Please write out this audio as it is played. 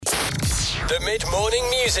The Mid-Morning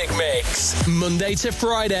Music Mix. Monday to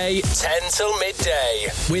Friday, 10 till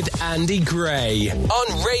midday. With Andy Gray.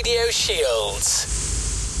 On Radio Shields.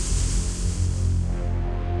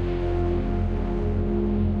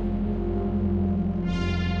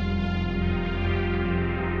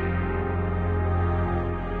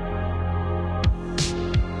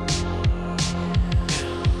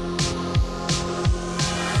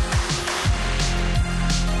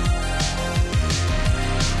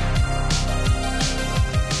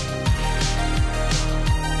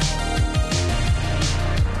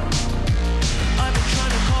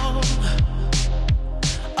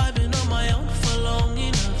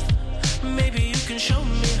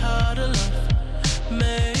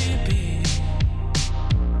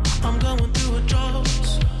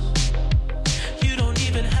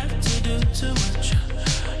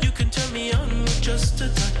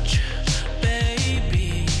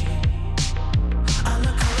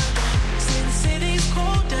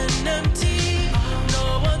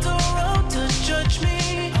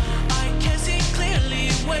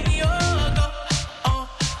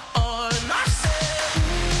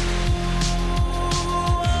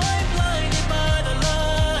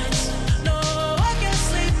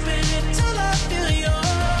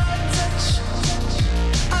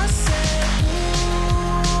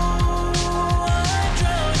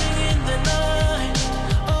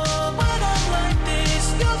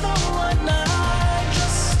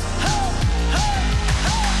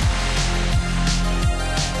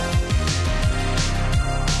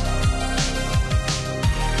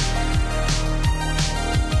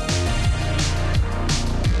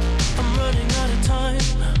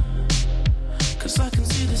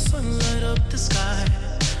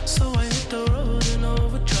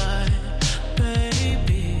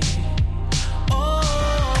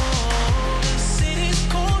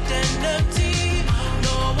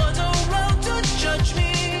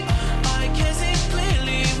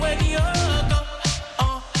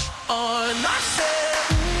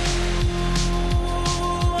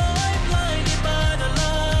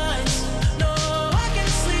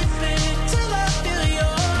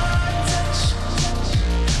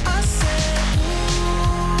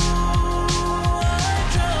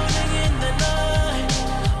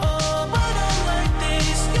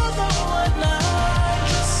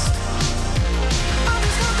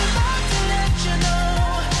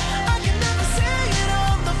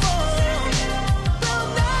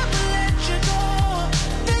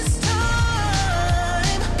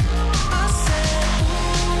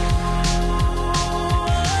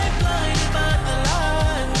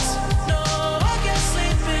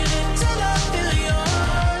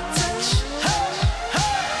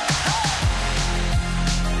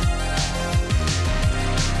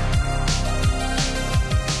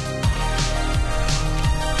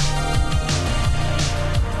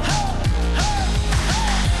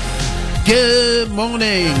 Good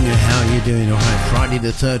morning. How are you doing? All right, Friday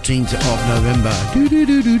the 13th of November.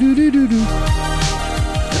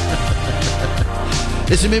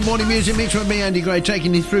 It's the Mid-Morning Music Mix with me, Andy Gray,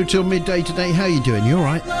 taking you through till midday today. How are you doing? You all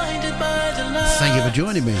right? Thank you for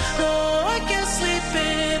joining me.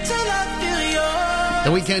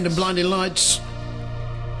 The Weekend and Blinding Lights.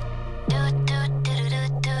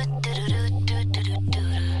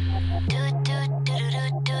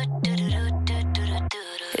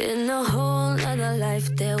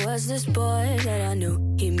 There was this boy that I knew.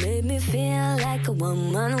 He made me feel like a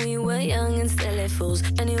woman. We were young and silly fools.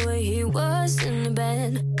 Anyway, he was in the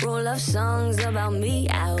band. Roll of songs about me.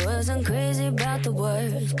 I wasn't crazy about the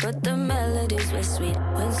words, but the melodies were sweet.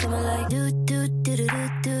 When someone like do do do do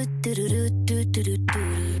do do do do do do do do do.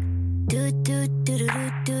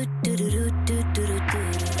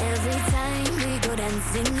 Every time we go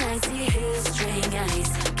dancing, I see his straying eyes.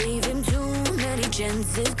 Gave him too many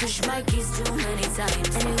chances, push my keys too many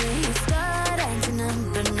times. Anyway, he started acting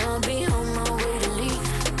up, and I'll be on my way to leave.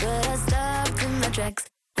 But I stopped in my tracks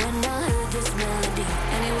when I heard this melody.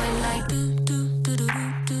 Anyway, like do do do do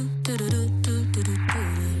do do do do do do do.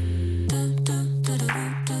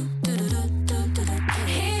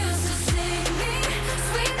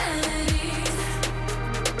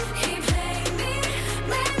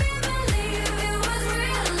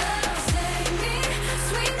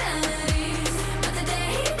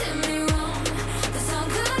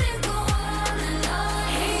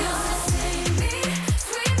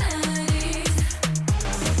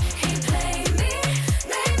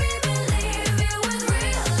 Baby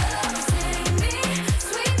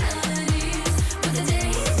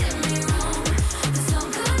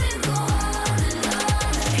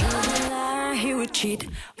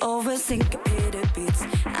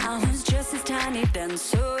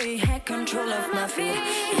he had control of my feet.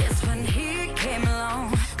 Yes, when he came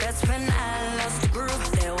along, that's when I lost the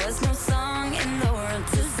groove. There was no song in the world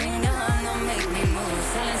to sing along or make me move.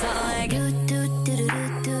 Silence all like do do do do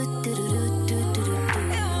do do do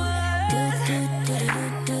do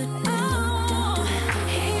do do.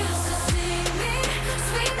 He used to sing me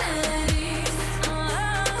sweet melodies.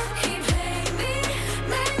 He played me,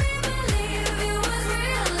 made me believe it was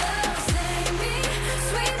real love. Sang me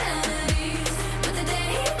sweet melodies, but the day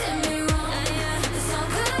he did me wrong, the song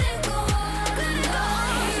couldn't go on and on.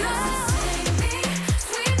 He used to sing me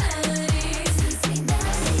sweet melodies.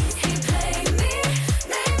 He played me,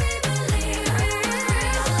 made me believe it was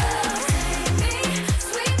real love. Sang me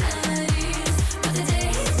sweet melodies, but the day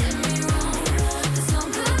he did me wrong, the song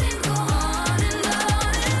couldn't go on and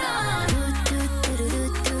on and on.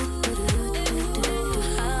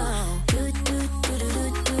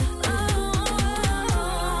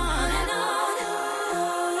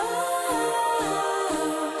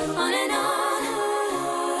 On and on.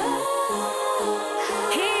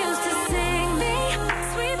 He used to sing me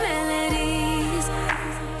sweet melodies.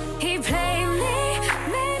 He played me,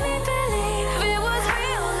 made me believe it was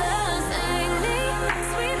real love. Sang me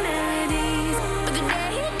sweet melodies, but the day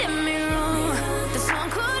he did me wrong, the song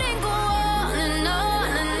couldn't go on and on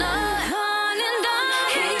and on and on.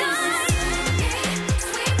 He used to sing me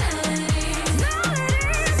sweet melodies.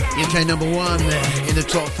 UK number one in the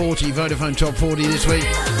top 40, Vodafone top 40 this week.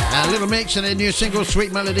 Little Mix and their new single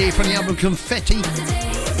Sweet Melody from the album Confetti. Not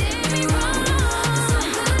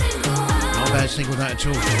a bad single that at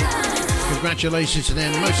all. Congratulations to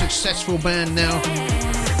them, the most successful band now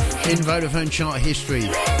in Vodafone chart history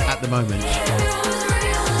at the moment.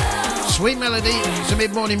 Sweet Melody, it's a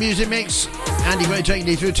mid-morning music mix. Andy Gray taking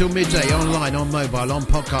you through till midday, online, on mobile, on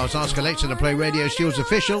podcast. Ask Alexa to play Radio Shield's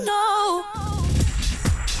official.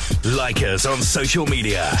 Like us on social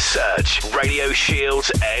media. Search Radio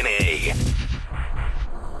Shields NE.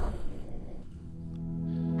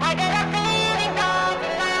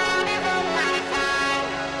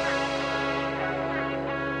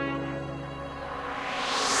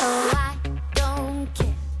 Oh, I don't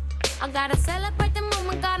care. I gotta celebrate the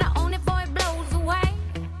moment, gotta own it before it blows away.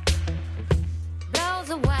 Blows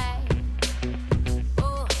away.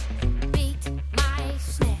 Oh, beat my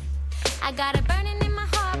snare. I got it burning in my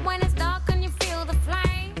heart when it's dark and you feel the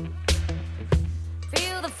flame.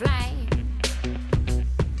 Feel the flame.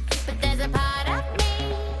 But there's a part of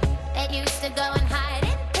me that used to go and hide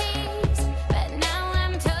in peace. But now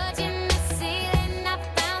I'm touching the ceiling. I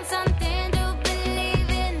found something to believe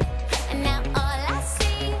in. And now all I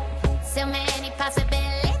see, so many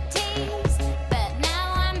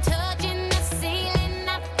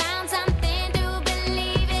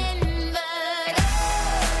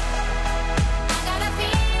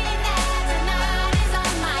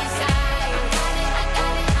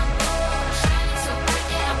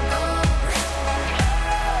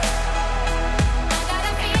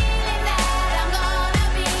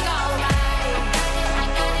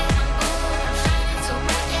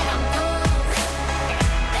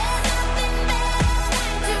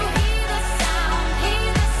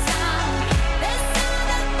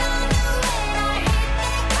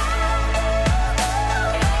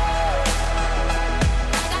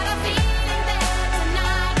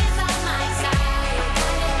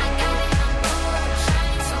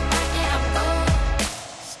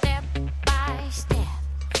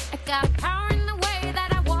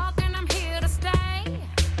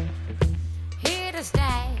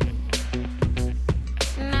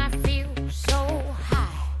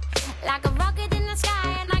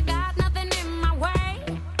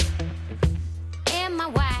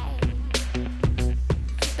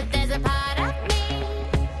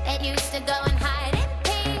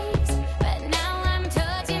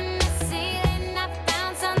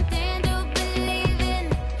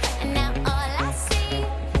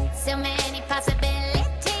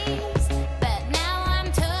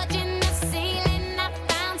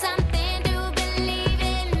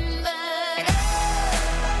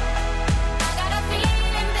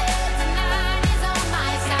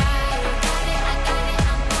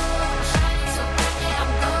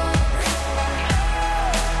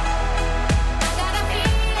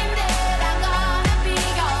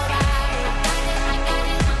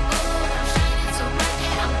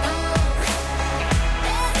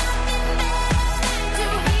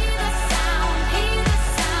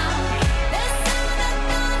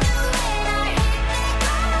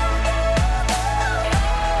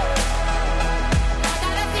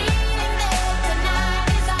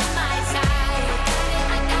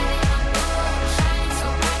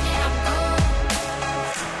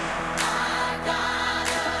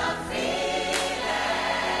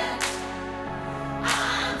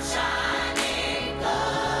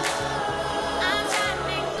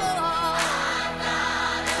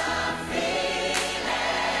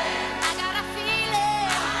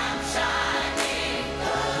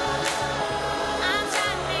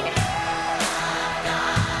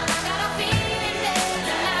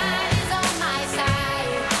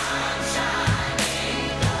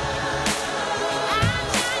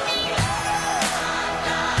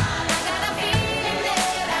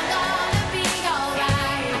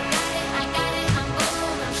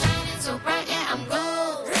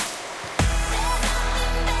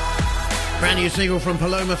Brand new single from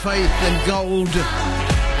Paloma Faith and Gold. Due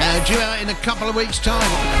out in a couple of weeks' time.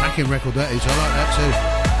 Cracking record that is, I like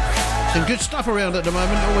that too. Some good stuff around at the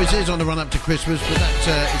moment, always is on the run up to Christmas, but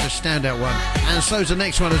that is a standout one. And so's the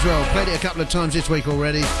next one as well. Played it a couple of times this week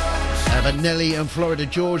already. But Nelly and Florida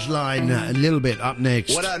George line a little bit up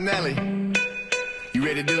next. What up, Nelly? You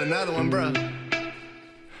ready to do another one, bro?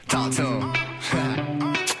 Talk to him.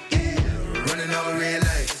 Running all the red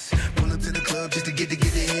lights. Pull up to the club just to get the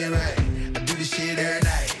head right. I do this shit every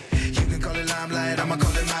night. You can call it limelight, I'ma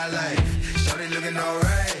call it my life. Shawty looking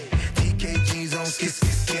alright. TK jeans on,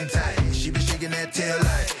 skin tight. She been shaking that tail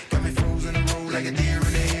light. Got me frozen in the road like a deer in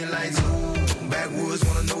the headlights. Ooh, backwoods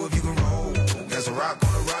wanna know if you can roll. Got some rock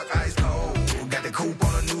on the rock, ice cold. Got the coupe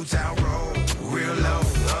on a Newtown road. Real low,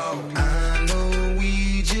 low. I know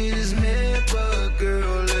we just met, but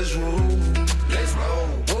girl, let's roll. Let's roll.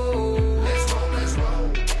 Whoa. Let's roll, let's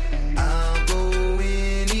roll. I'll go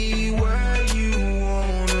anywhere you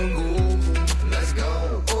wanna go. Let's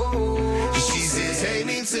go. Oh. She says, take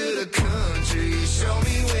me to the country. Show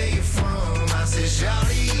me where you're from. I said,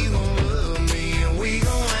 shawty, you gon' love me, and we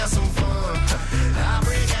gon' have some fun. I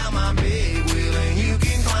break out my big wheel, and you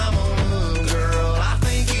can climb on up, girl. I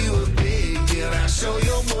think you a big deal. I show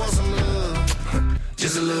your boy some love.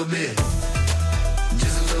 Just a little bit.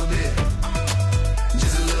 Just a little bit.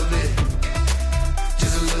 Just a little bit.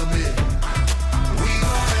 Just a little bit. We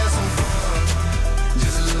gon' have some fun.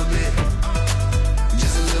 Just a little bit.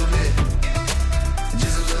 Just a little bit.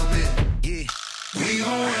 Just a little bit. Yeah. We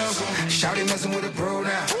gon' have some. Shawty messing with a pro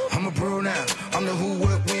now. I'm a pro now. I'm the who,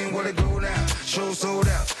 what, when, where to go now. Show sold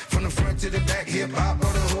out. From the front to the back, hip hop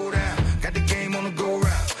or the hold down. Got the game on the go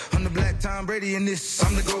route. I'm the black Tom Brady in this.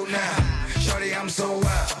 I'm the GOAT now. Shawty, I'm so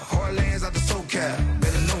wild. Heartlands out the SoCal.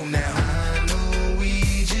 Better know now. I know we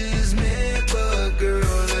just met, but girl,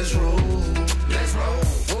 let's roll. Let's roll.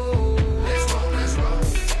 Whoa. Let's roll, let's roll.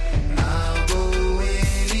 I'll go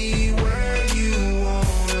anywhere you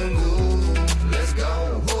wanna go. Let's go.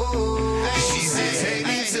 Whoa. She said, take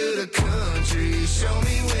me to the country. Show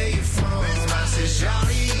me where you're from. I said,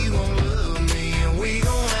 shawty, you gon' love me, and we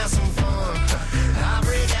gon' have some fun. I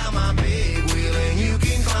break out my big wheel, and you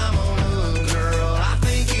can climb on up, girl. I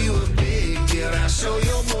think you a big deal. I show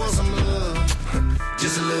your boy some love.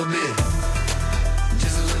 Just a little bit.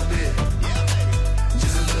 Just a little bit.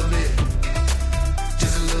 Just a little bit.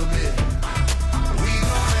 Just a little bit. We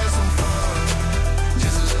gon' have some fun.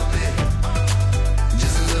 Just a little bit.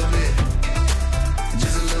 Just a little bit.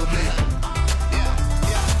 Just a little bit.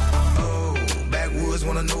 Oh, backwoods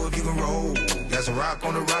wanna know if you can roll. Got some rock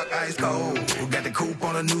on the rock, ice cold. Got the coupe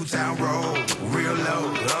on a Newtown road. Real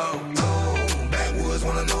low, low. Oh, backwoods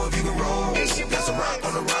wanna know if you can roll. Got some rock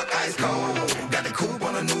on the rock, ice cold. Got the coupe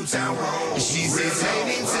on a Newtown road. She said, take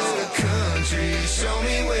me to the country. Show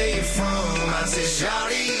me where you're from. I said,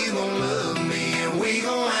 shawty, you gon' love me, and we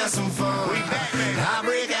gon' have some fun. I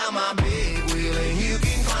break out my big wheel, and you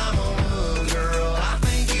can climb on up, girl. I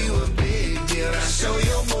think you a big deal. I show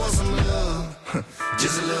your boy some love.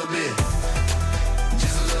 Just a little bit.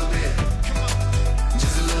 Just a little bit.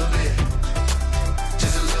 Just a little bit.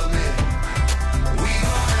 Just a little bit. We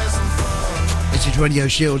gon' have some fun. This is Radio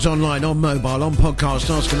Shields online, on mobile, on podcast.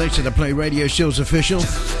 Ask Alexa to play Radio Shields official.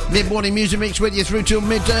 Mid-morning music mix with you through till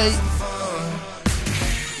midday.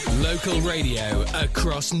 Local radio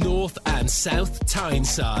across North and South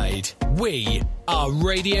Tyneside. We are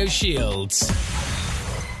Radio Shields.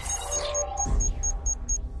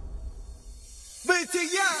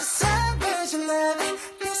 Savage love,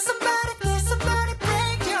 need somebody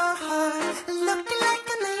break your heart. Looking like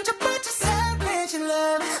an angel, but you're savage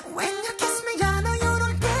love. When you kiss me, I know you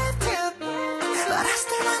don't give tip, but I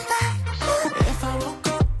still want that. If I woke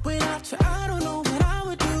up without you, I don't know what I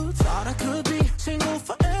would do. Thought I could be single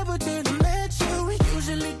forever till I met you.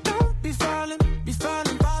 Usually don't be falling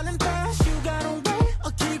fast. You got a way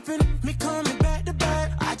of keeping me coming back to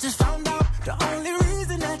back. I just found out the only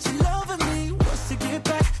reason that you loving me was to get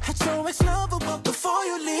back at your ex-lover, but before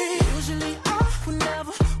you leave, usually I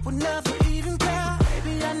would never even care.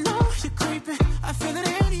 Baby, I know you're creeping, I feel it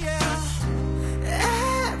in the air.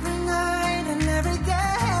 Every night and every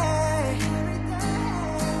day,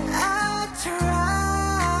 I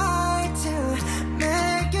try to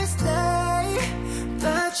make you stay,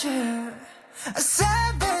 but you're a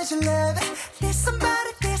savage love. Need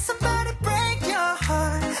somebody break your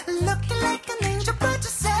heart. Looking like an angel, but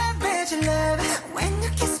you're savage love. When you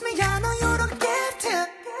kiss me, I know you don't give tip,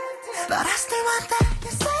 but I still want that.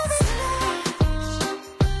 You're savage love.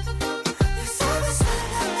 You're savage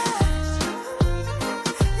love.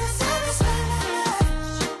 You're savage love.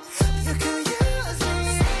 You could use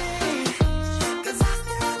me, 'cause I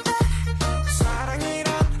still want that.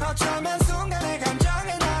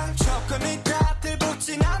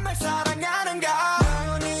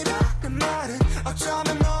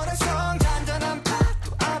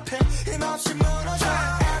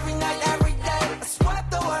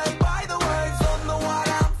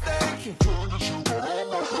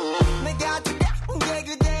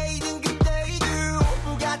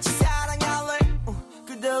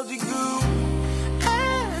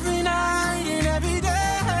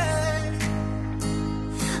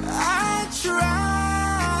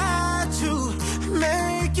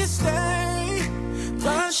 make you stay.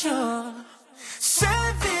 But you're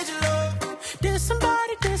savage love. Did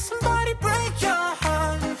somebody break your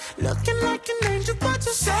heart? Looking like an angel, but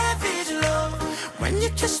you're savage love. When you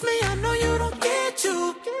kiss me, I know you don't get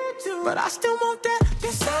to, but I still want that.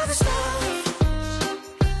 You're savage love.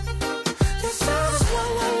 You're savage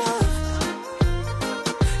love, love.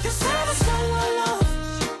 You're savage love, love.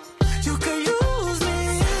 You could use me,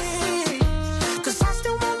 'cause I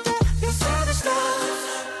still want that. You're savage love.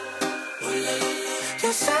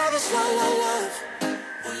 You're savage love, love.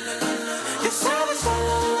 You're savage love,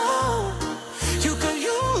 love. You could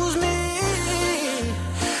use me,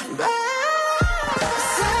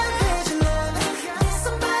 savage love. Did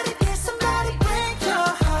somebody break your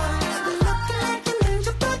heart? Looking like an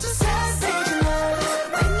angel, but you're savage love.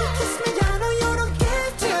 When you kiss me, I know you don't get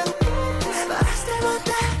to, but I still want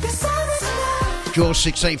that. You're savage love. Jaws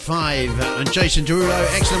 685 and Jason Derulo,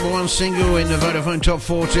 ex-number-1 single in the Vodafone Top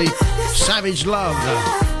 40, Savage Love,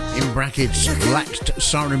 in brackets, laxed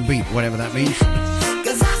siren beat, whatever that means.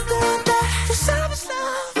 'Cause I still want that. You're savage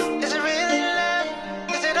love. Is it really love?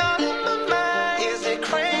 Is it all in my mind? Is it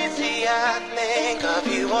crazy? I think of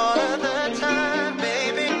you all of the time,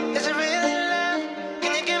 baby. Is it really love?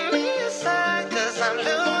 Can you give me a sign? 'Cause I'm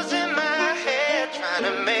losing my head trying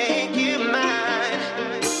to make you mine.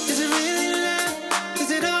 Is it really love? Is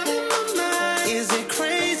it all in my mind? Is it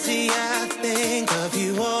crazy? I think of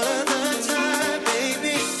you all of the time,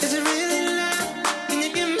 baby. Is it really love? Can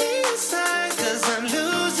you give me a sign? 'Cause I'm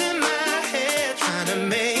losing my head trying to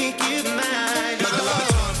make you mine. Make a lot of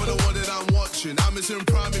time for the one that I'm watching. I'm missing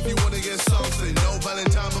prime if you wanna get something. No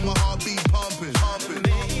Valentine, but my heartbeat pumping.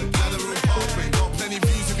 Ladder room pumping. Got plenty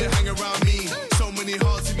views if you hang around me. So many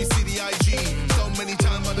hearts if you see the IG. So many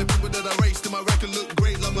times by the people that I raced, and my record look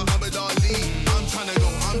great like Muhammad Ali. I'm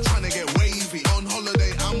trying to get wavy. On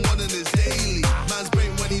holiday, I'm wanting this daily. Man's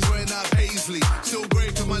great when he's wearing that paisley. Still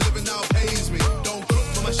great 'cause my living now pays me. Don't cook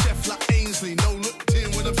for my chef like Ainsley. No look tin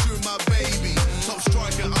when I'm shooting my baby. Top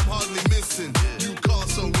striker, I'm hardly missing. You call,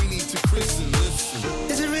 so we need to christen. Listen.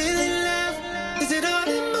 Is it really love? Is it all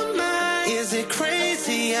in my mind? Is it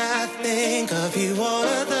crazy? I think of you all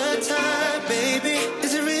of the time, baby.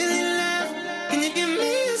 Is it really love? Can you give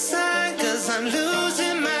me a sign? 'Cause I'm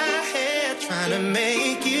losing my head trying to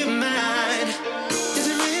make you mine. Is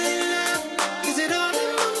it really love? Is it all in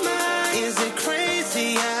my mind? Is it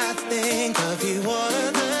crazy? I think of you all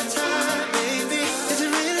of the time, baby. Is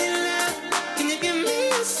it really love? Can you give me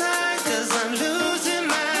a sign? 'Cause I'm losing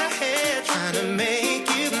my head trying to make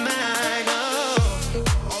you mine.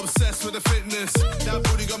 Oh, Obsessed with the fitness. That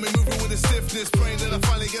booty got me moving with the stiffness. Praying that I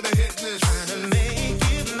finally get a hitness. trying to make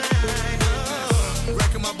you mine. Oh.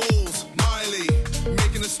 Wrecking my balls, Miley.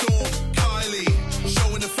 Making a storm, Kylie.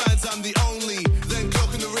 Showing the fans I'm the only. Then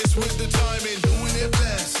clocking the wrist with the timing. Doing it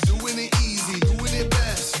best, doing it easy. Doing it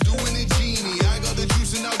best, doing it genie. I got the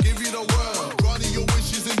juice and I'll give you the world. Granting your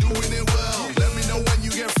wishes and doing it well. Let me know when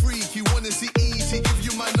you get freak. You wanna see E.T. Give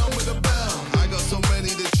you my number, the bell. I got so many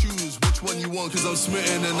to choose. Which one you want? 'Cause I'm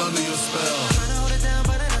smitten and under your spell. Trying to hold it down,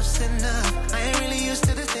 but enough's enough. I ain't really used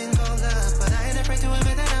to the thing called love, but I ain't afraid to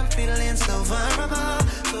admit that I'm feeling so vulnerable.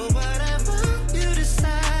 So whatever you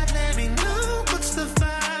decide, let me know what's the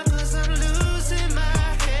vibe. 'Cause I'm losing my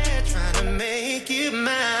head trying to make you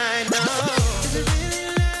mine. Oh. Is it really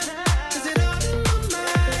love? Is it all in my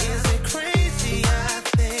mind? Is it crazy? I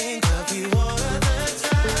think of you all of the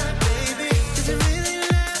time, baby. Is it really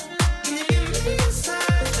love? Can you give me a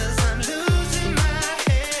sign? 'Cause I'm losing my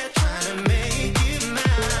head trying to make you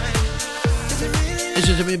mine. Is it really This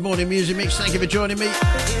is a mid-morning music mix. Thank you for joining me.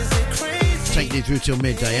 Is it crazy? Taking you through till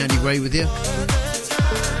midday. Andy Gray with you.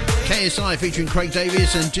 KSI featuring Craig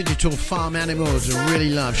Davies and Digital Farm Animals. Really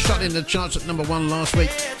love. Shot in the charts at number 1 last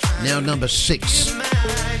week. Now number 6.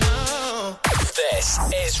 This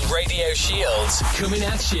is Radio Shield, coming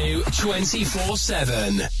at you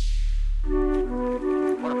 24/7.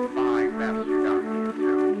 What a fine bastard down here,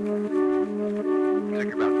 too.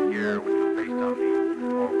 Think about the year with the face on me.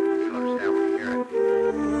 You'll understand when you hear it.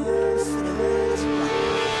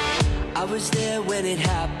 I was there when it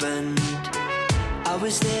happened. I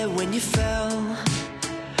was there when you fell.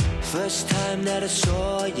 First time that I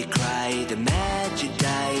saw you cry, the magic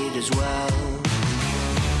died as well.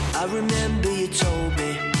 I remember you told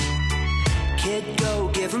me, kid, go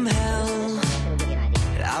give 'em hell.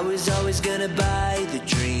 I was always gonna buy the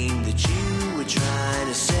dream that you were trying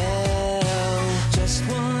to sell. Just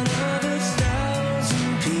one of us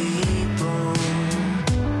 1,000 people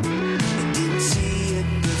that didn't see it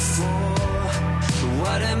before. But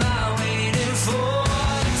what am I waiting for?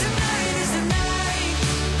 Tonight is the night.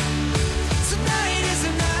 Tonight is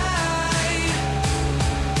the night.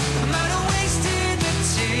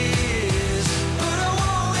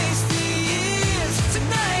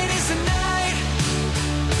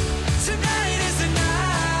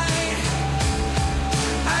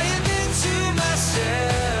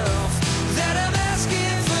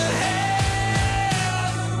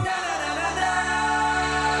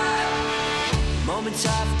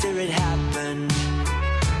 after it happened,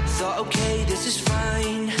 thought, okay, this is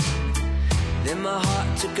fine. Then my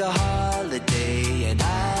heart took a holiday and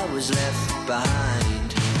I was left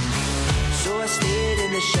behind. So I stayed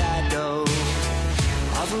in the shadow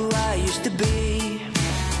of who I used to be.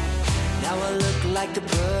 Now I look like the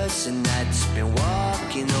person that's been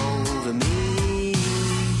walking over me.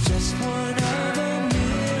 Just one of a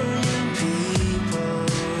million people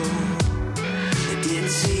that didn't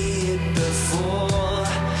see it before.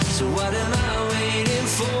 So what am I waiting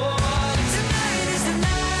for? Tonight is the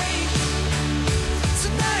night.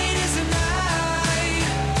 Tonight is the night.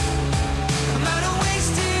 I'm out of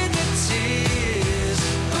wasting the tears,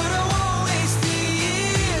 but I won't waste the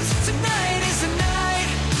years. Tonight is the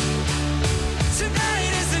night.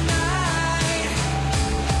 Tonight is the night.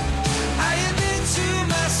 I admit to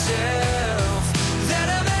myself that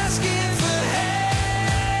I'm asking for help.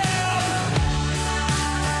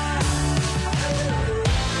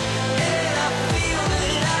 And I feel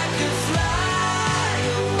that I could fly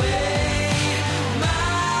away,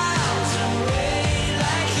 miles away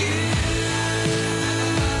like you.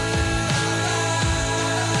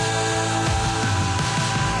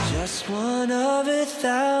 Just one of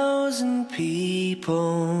 1,000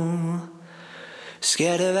 people,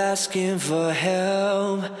 scared of asking for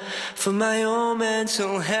help for my own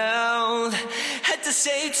mental health. Had to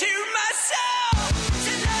say to myself,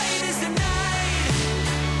 tonight is the night.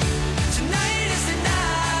 Tonight is the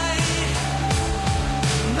night.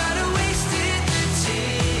 Might have wasted the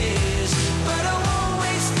tears, but I won't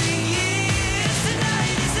waste the years.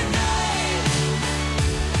 Tonight is the night.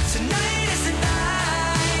 Tonight is the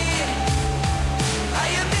night. I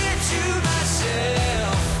admit to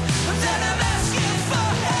myself that I'm asking for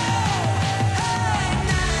help. Hey,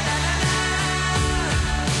 na, na, na, na.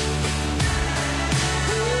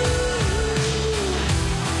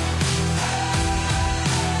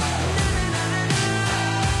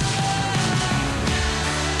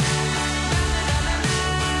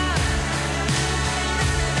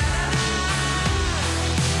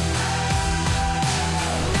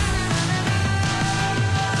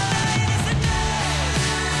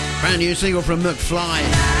 Brand new single from McFly.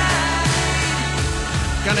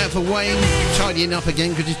 Going out for Wayne, tidying up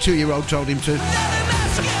again because his 2-year-old told him to.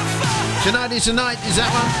 Tonight is the night, is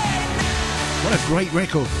that one? What a great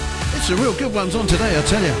record. It's some real good ones on today, I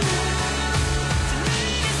tell you.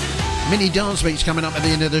 Mini dance beats coming up at the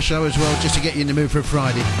end of the show as well, just to get you in the mood for a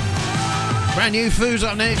Friday. Brand new Foos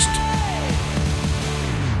up next.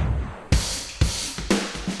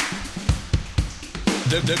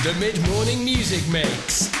 The mid-morning music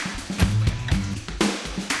mix.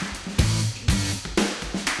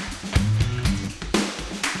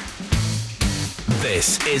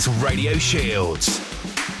 This is Radio Shields.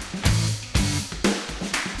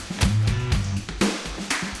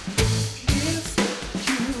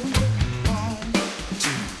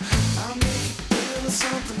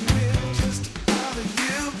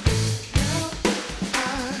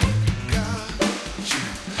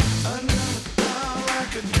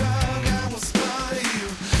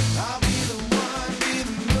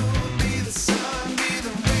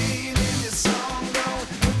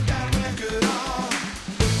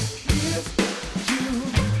 You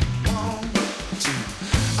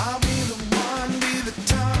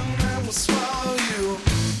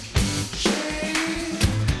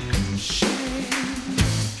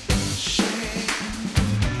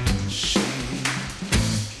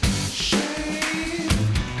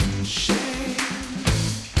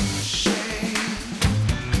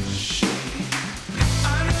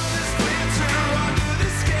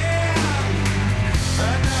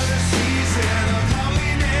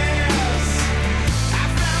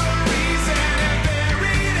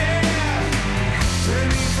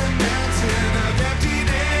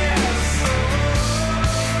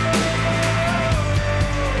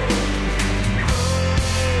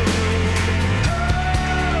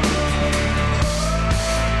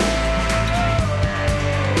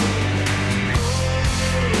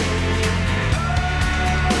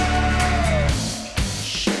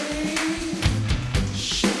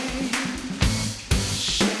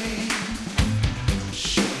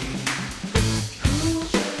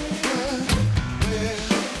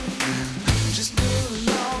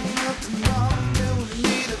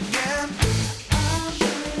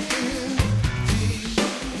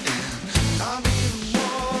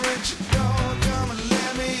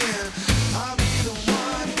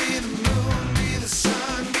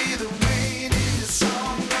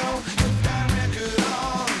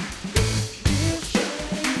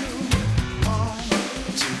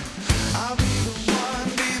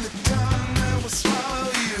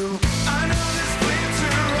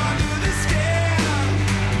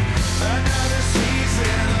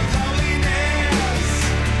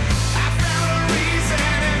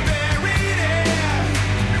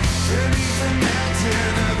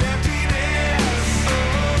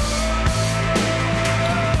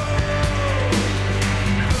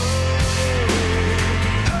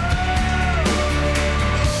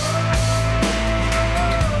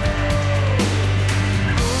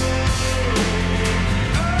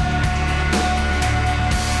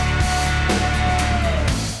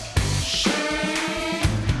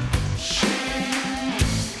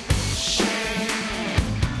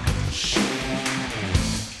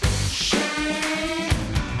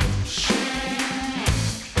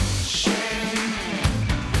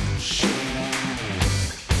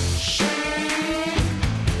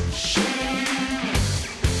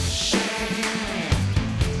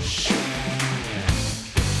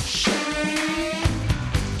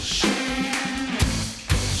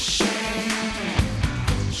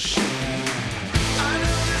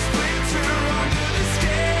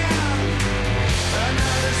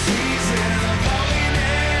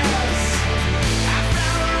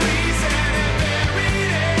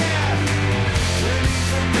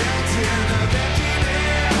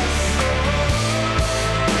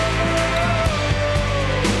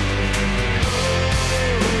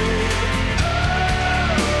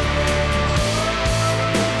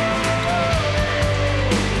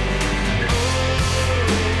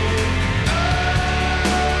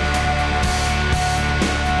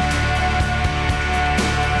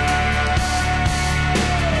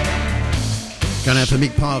Going out for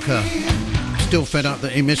Mick Parker. Still fed up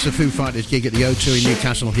that he missed the Foo Fighters gig at the O2 in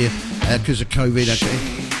Newcastle here because of COVID, actually.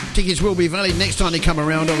 Tickets will be valid next time they come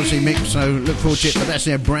around, obviously, Mick, so look forward to it. But that's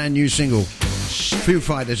their brand new single, Foo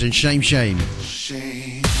Fighters and Shame Shame.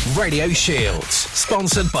 Radio Shields,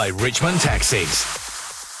 sponsored by Richmond Taxis.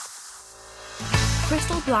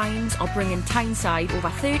 Crystal Blinds are bringing Tyneside over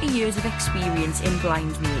 30 years of experience in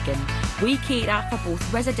blind making. We cater for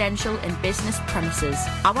both residential and business premises.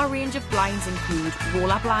 Our range of blinds include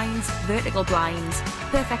roller blinds, vertical blinds,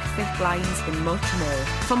 perfect fit blinds and much more.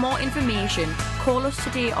 For more information, call us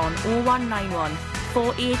today on 0191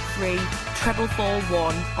 483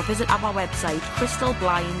 4441 or visit our website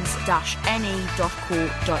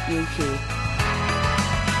crystalblinds-ne.co.uk.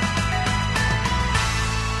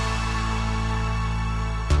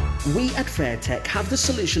 We at Fairtech have the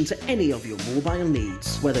solution to any of your mobile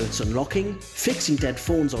needs, whether it's unlocking, fixing dead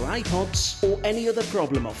phones or iPods, or any other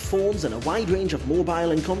problem of phones and a wide range of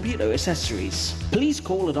mobile and computer accessories. Please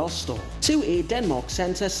call at our store, 2A Denmark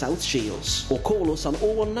Centre, South Shields, or call us on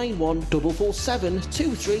 0191 447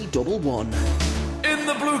 2311. In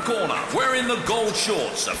the blue corner, wearing the gold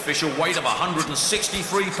shorts, official weight of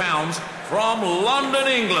 163 pounds, from London,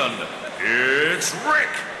 England, it's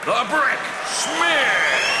Rick the Brick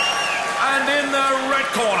Smith. And in the red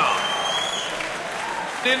corner,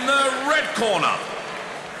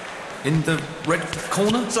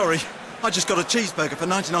 Sorry, I just got a cheeseburger for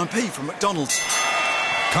 99p from McDonald's.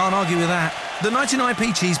 Can't argue with that. The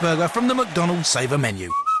 99p cheeseburger from the McDonald's Saver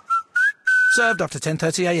menu. Served after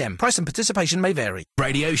 10:30 a.m. Price and participation may vary.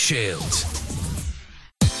 Radio Shields.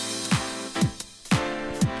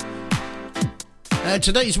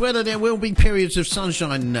 Today's weather, there will be periods of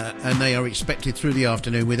sunshine and they are expected through the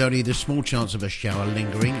afternoon with only the small chance of a shower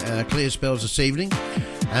lingering. Clear spells this evening.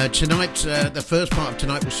 Tonight, the first part of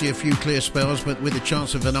tonight will see a few clear spells but with a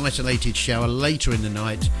chance of an isolated shower later in the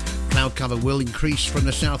night. Cloud cover will increase from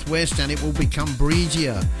the southwest and it will become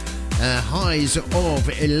breezier. Highs of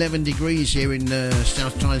 11 degrees here in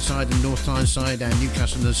South Tyneside and North Tyneside and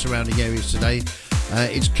Newcastle and the surrounding areas today.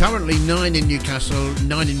 It's currently 9 in Newcastle,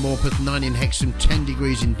 9 in Morpeth, 9 in Hexham, 10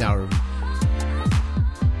 degrees in Durham.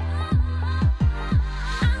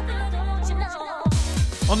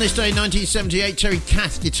 On this day, 1978, Terry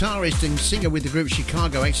Kath, guitarist and singer with the group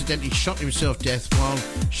Chicago, accidentally shot himself dead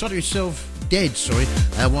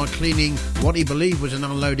while cleaning what he believed was an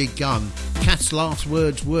unloaded gun. Kath's last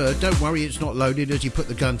words were, "Don't worry, it's not loaded," as he put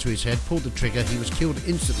the gun to his head, pulled the trigger, he was killed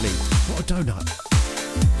instantly. What a donut.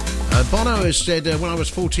 Bono has said, when I was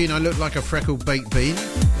 14, I looked like a freckled baked bean.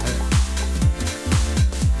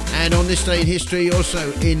 And on this day in history,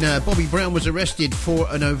 also Bobby Brown was arrested for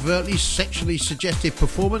an overtly sexually suggestive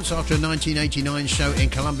performance after a 1989 show in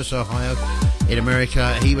Columbus, Ohio. In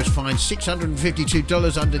America, he was fined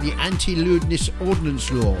 $652 under the Anti-Lewdness Ordinance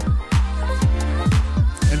Law.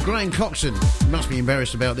 And Graham Coxon, must be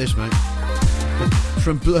embarrassed about this, mate,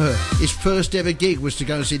 from Blur, his first ever gig was to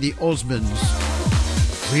go and see the Osmonds.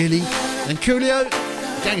 Really? And Coolio,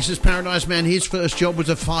 Gangster's Paradise man, his first job was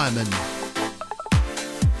a fireman.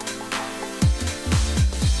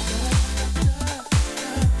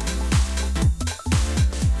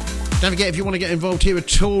 Don't forget, if you want to get involved here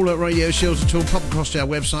at all at Radio Shields at all, pop across to our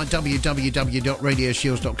website,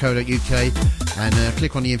 www.radioshields.co.uk, and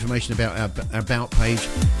click on the information about our About page.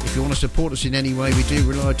 If you want to support us in any way, we do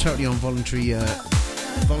rely totally on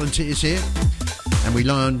volunteers here. And we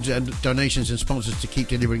rely on donations and sponsors to keep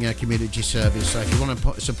delivering our community service. So if you want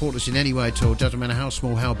to support us in any way at all, doesn't matter how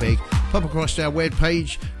small, how big, pop across to our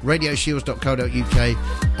webpage, radioshields.co.uk,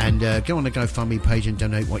 and go on the GoFundMe page and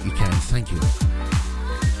donate what you can. Thank you.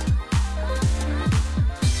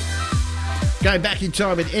 Going back in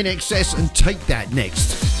time with INXS and Take That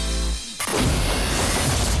next.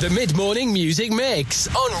 The mid-morning music mix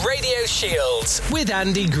on Radio Shields with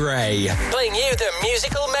Andy Gray, playing you the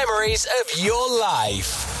musical memories of your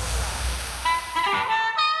life.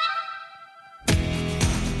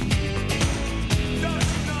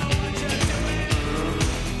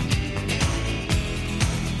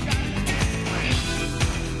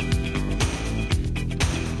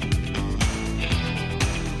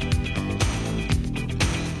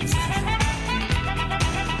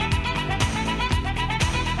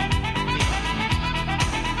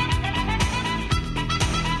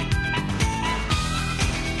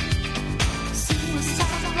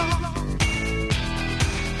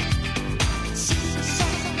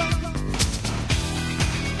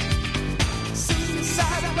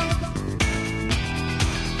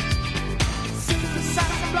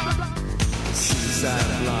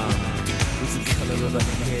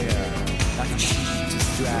 Like a cheap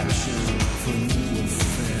distraction for new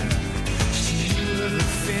affair. She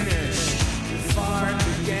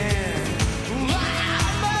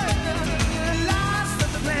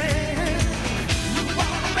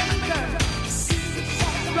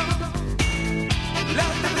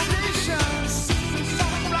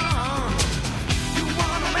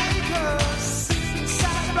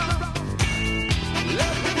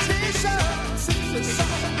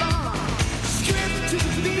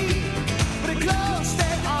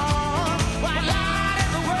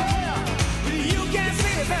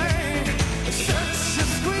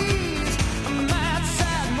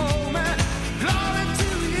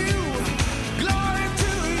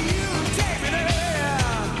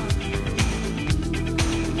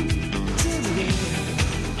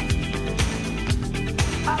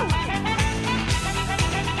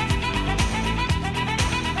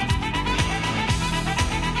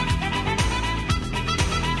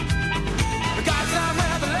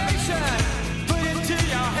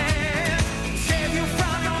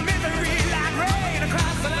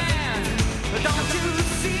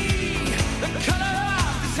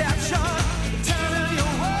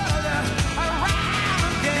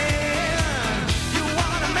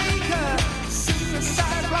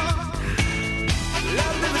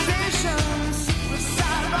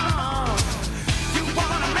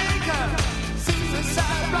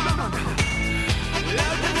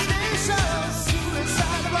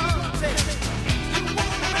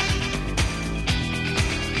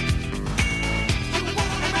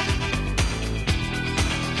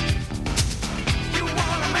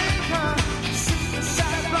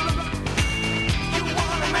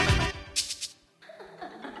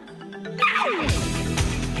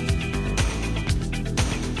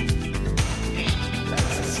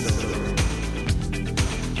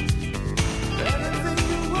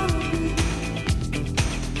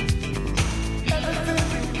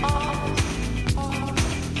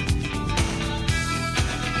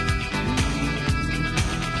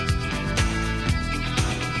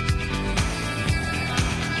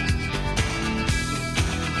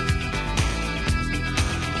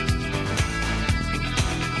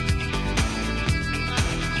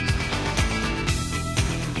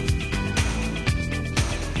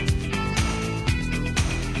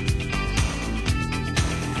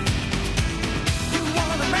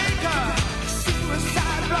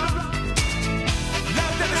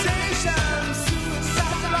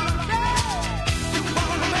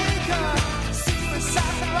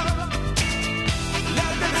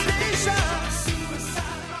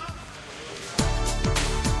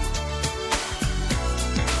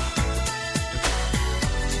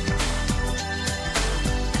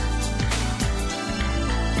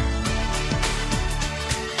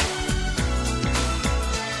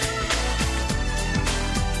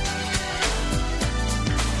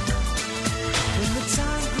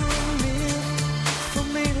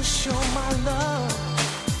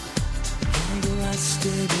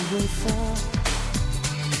before.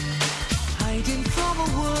 Hiding from a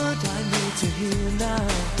word I need to hear now.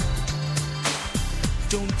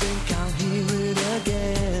 Don't think I'll hear it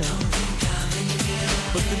again.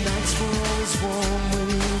 But the nights were always warm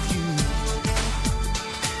with you,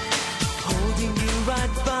 holding you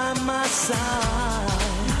right by my side.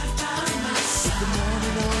 But the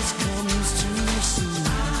morning always comes too soon.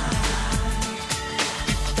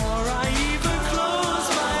 Before I even close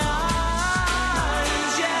my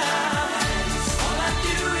eyes, yeah. All I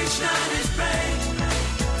do each night is pray.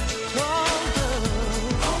 Oh,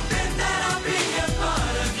 hoping that I'll be a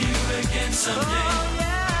part of you again someday.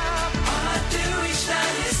 All I do each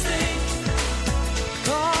night is think.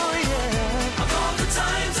 Oh, yeah. Of all the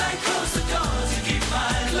times I close the doors to keep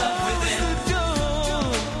my love within.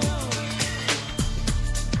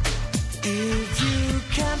 If you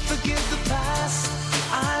can't forgive the past,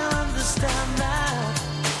 I'll understand that.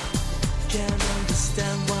 Can't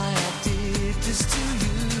understand why I did this to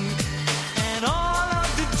you. And all of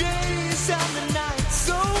the days and the nights,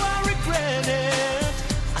 so I regret it.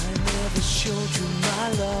 I never showed you my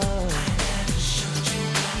love.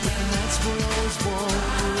 But the nights were always warm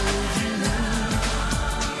with you,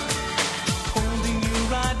 holding you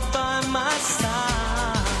right by my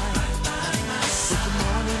side. But the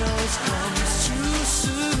morning always comes too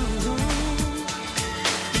soon.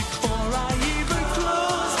 Before I even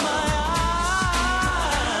close my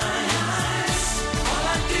eyes, all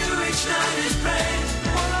I do each night is pray.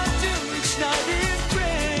 All I do each night is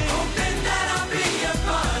pray, hoping that I'll be a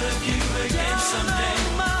part of you again someday.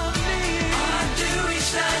 All I do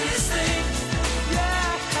each night is think,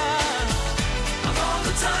 yeah, of all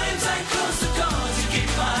the times I close the doors to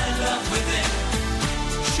keep my love within.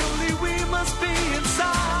 Surely we must be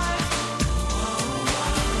inside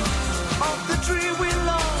of the dream we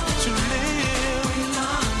long to live.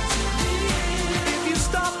 If you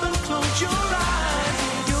stop and close your eyes,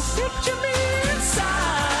 you'll picture me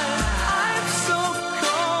inside. I'm so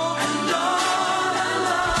cold and all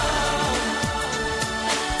alone.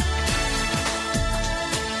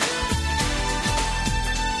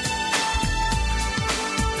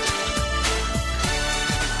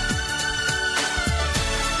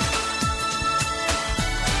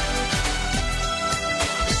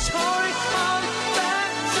 Sorry, come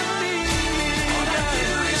back to me. All I do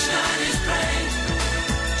each night is pray,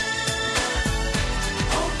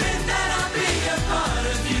 hoping that I'll be a part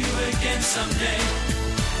of you again someday.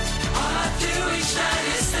 All I do each night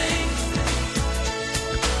is think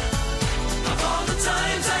of all the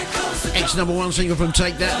times I close the door. Ex-number one single from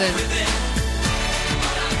Take That then.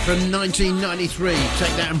 From 1993,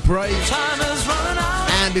 Take That and Pray. Time is running out.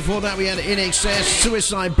 And before that we had In Excess,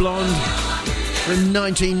 Suicide Blonde. From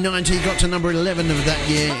 1990, got to number 11 of that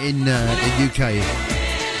year in the UK.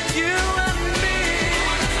 You and me.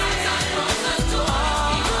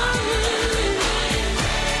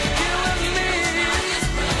 You and me.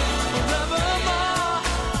 Forevermore.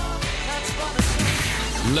 That's what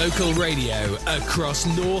Local radio across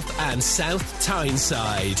North and South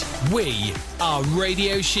Tyneside. We are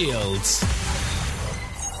Radio Shields.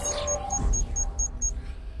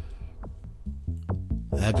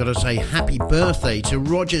 I've got to say happy birthday to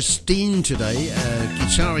Roger Steen today,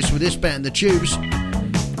 guitarist with this band, The Tubes.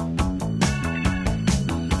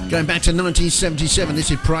 Going back to 1977,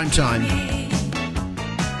 this is Prime Time.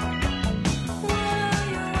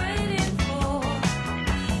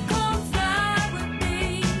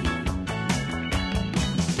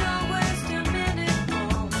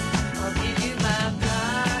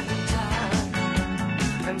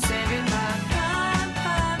 I'm saving my prime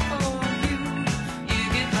time for you. You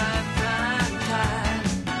get my prime time.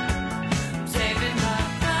 I'm saving my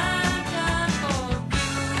prime time for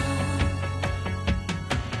you.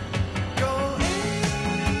 Go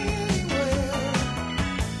anywhere.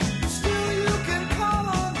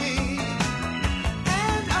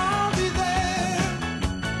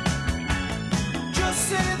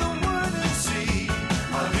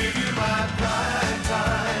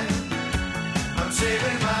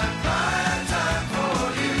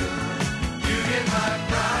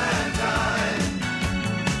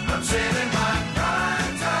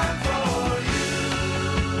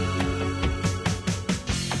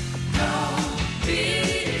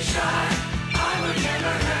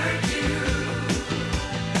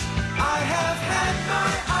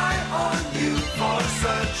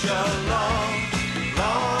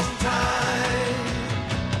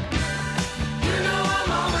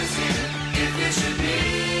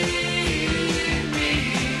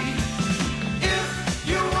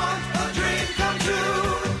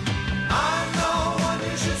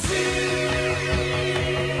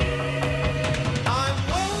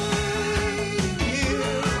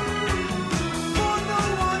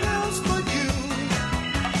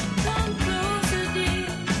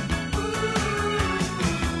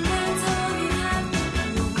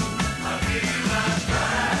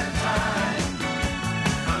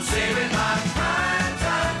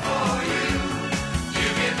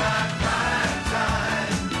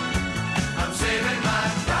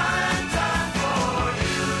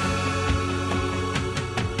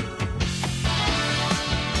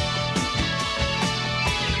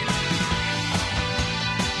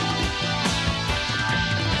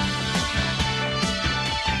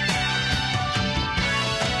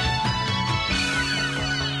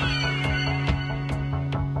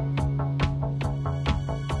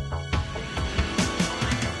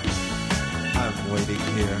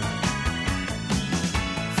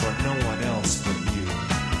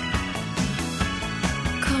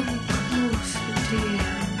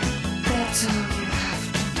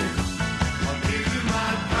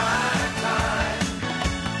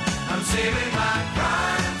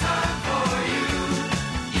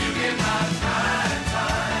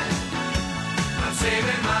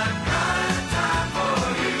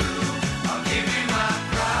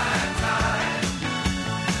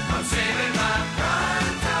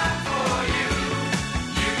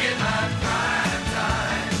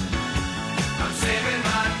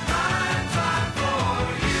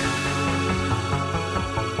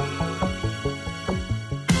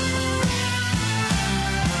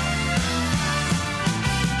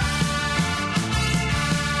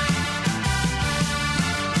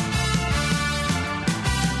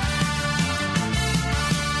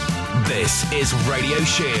 This is Radio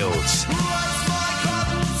Shields.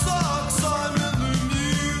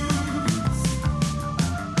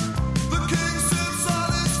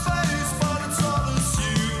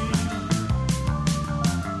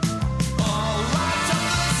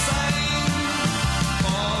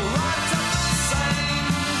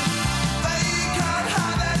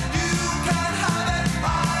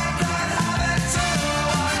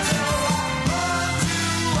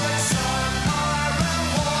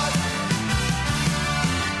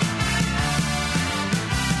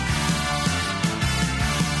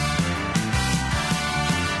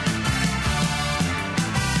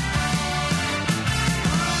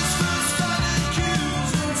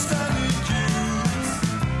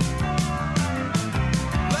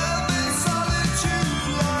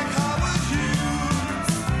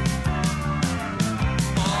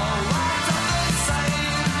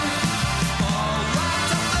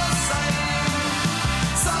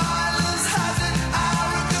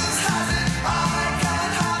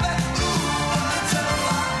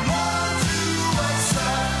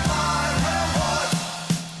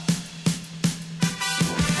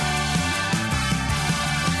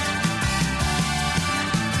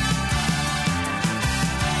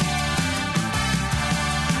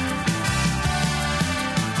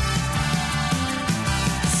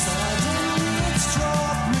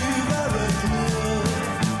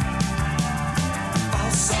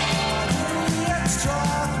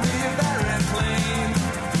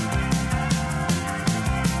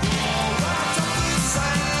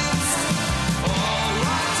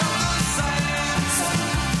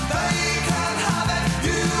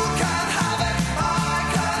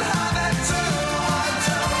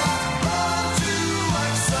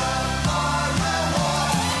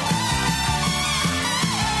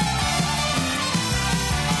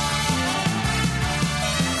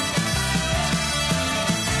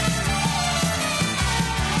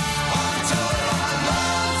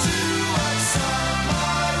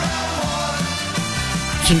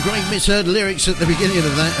 Some great misheard lyrics at the beginning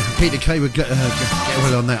of that. Peter Kay would get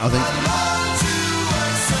well on that, I think.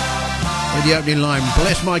 With the opening line,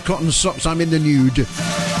 bless my cotton socks, I'm in the nude.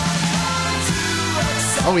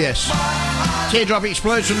 Oh yes. Teardrop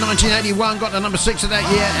Explodes from 1981, got the number 6 of that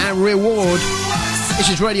year, and Reward. This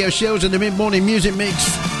is Radio Shields and the mid-morning music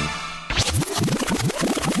mix.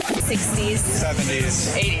 60s,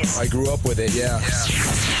 70s, 80s. I grew up with it, yeah.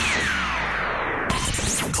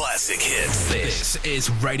 Classic hits. This is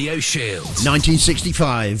Radio Shields.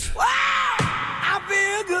 1965. Wow, I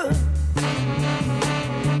feel good.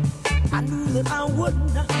 I knew that I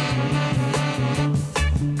wouldn't.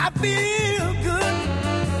 I feel good.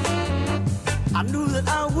 I knew that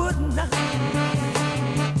I wouldn't.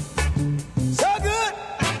 So good,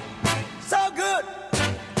 so good.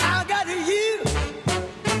 I got you.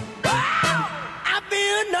 Wow, I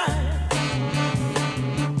feel nice.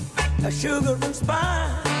 A sugar and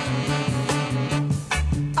spice.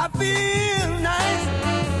 I feel nice,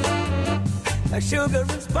 like sugar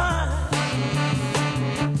and spice.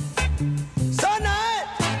 So nice,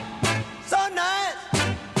 so nice,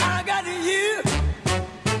 I got you.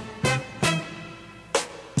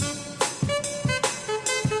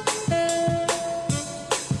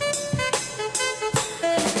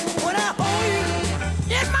 When I hold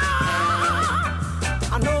you in my arms,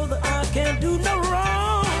 I know that I can't do no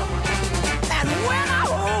wrong. And when I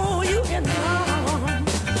hold you in my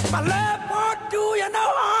arms, my love won't do you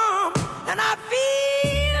no harm, and I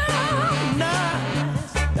feel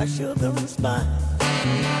nice, like sugar and spice.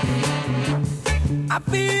 I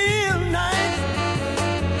feel nice,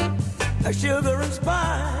 like sugar and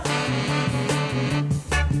spice.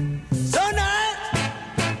 So nice,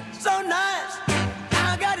 so nice,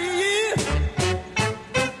 I got you.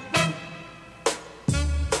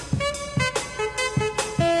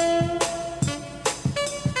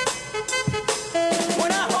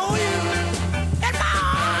 When I hold you in my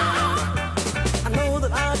arms, I know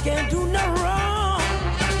that I can't do no wrong.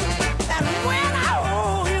 And when I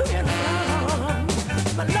hold you in my arms,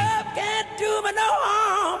 my love can't do me no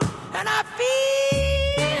harm. And I feel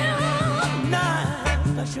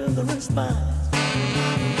nice, like sugar and spice.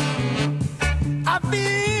 I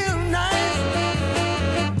feel nice,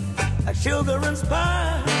 like sugar and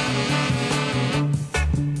spice.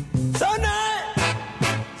 So nice,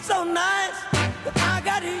 so nice, that I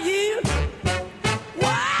got you.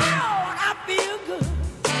 Wow, I feel good.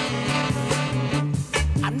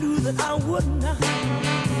 I knew that I wouldn't.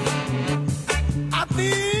 I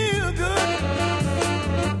feel good.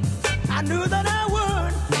 I knew that I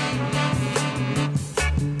would.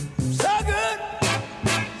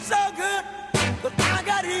 So good, but I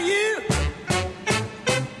got you.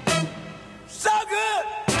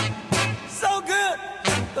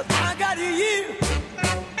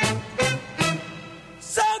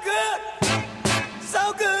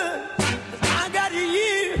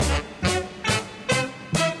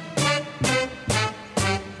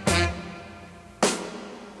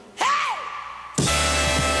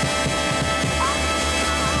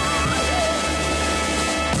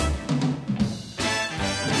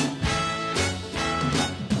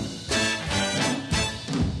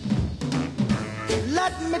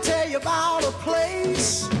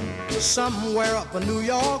 somewhere up a New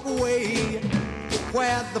York way,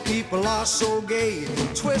 where the people are so gay,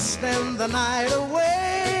 twisting the night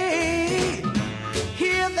away.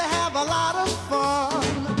 Here they have a lot of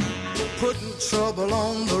fun, putting trouble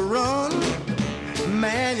on the run.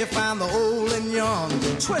 Man, you find the old and young,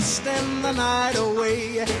 twisting the night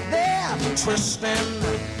away. They're twisting,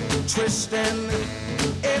 twisting,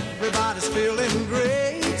 everybody's feeling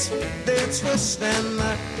great. They're twisting,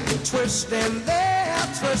 twisting, they're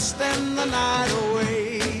twisting the night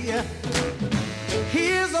away.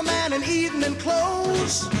 Here's a man in evening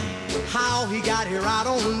clothes, how he got here I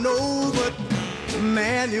don't know, but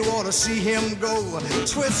man, you ought to see him go,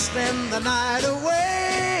 twisting the night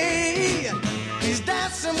away. He's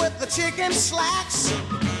dancing with the chicken slacks,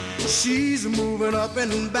 she's moving up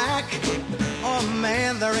and back. Oh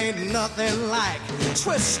man, there ain't nothing like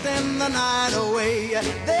twisting the night away.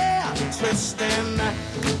 They're twisting,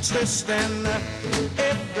 twisting,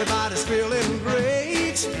 everybody's feeling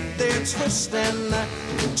great. They're twisting,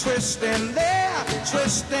 twisting, they're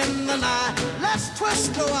twisting the night. Let's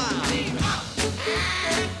twist a while.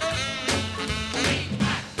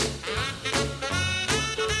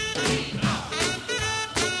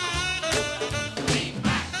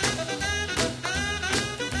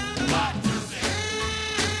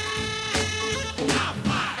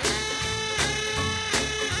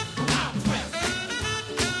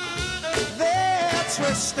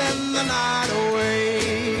 Twisting the night away.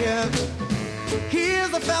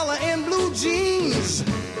 Here's a fella in blue jeans,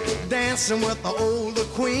 dancing with the older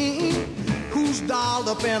queen, who's dolled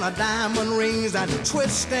up in her diamond rings and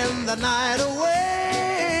twisting the night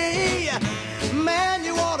away. Man,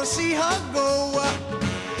 you ought to see her go,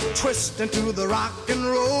 twisting to the rock and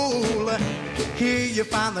roll. Here you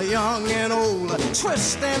find the young and old,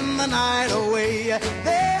 twisting the night away.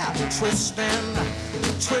 They're twisting,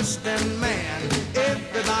 twisting, man,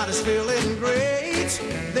 everybody's feeling great.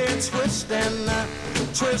 They're twisting,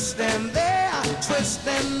 twisting, they're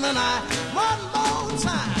twisting the night. One more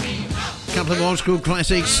time. Couple of old school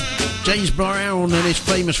classics. James Brown and his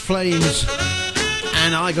Famous Flames,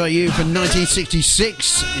 and I Got You from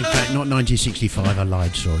 1966. In fact, not 1965, I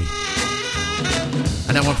lied, sorry.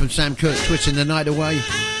 And that one from Sam Cooke, Twisting the Night Away.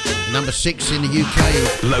 Number 6 in the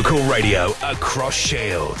UK. Local radio across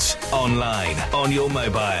Shields. Online, on your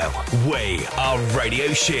mobile. We are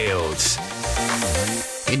Radio Shields.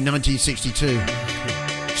 In 1962.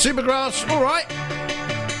 Supergrass, all right.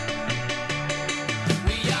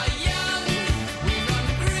 We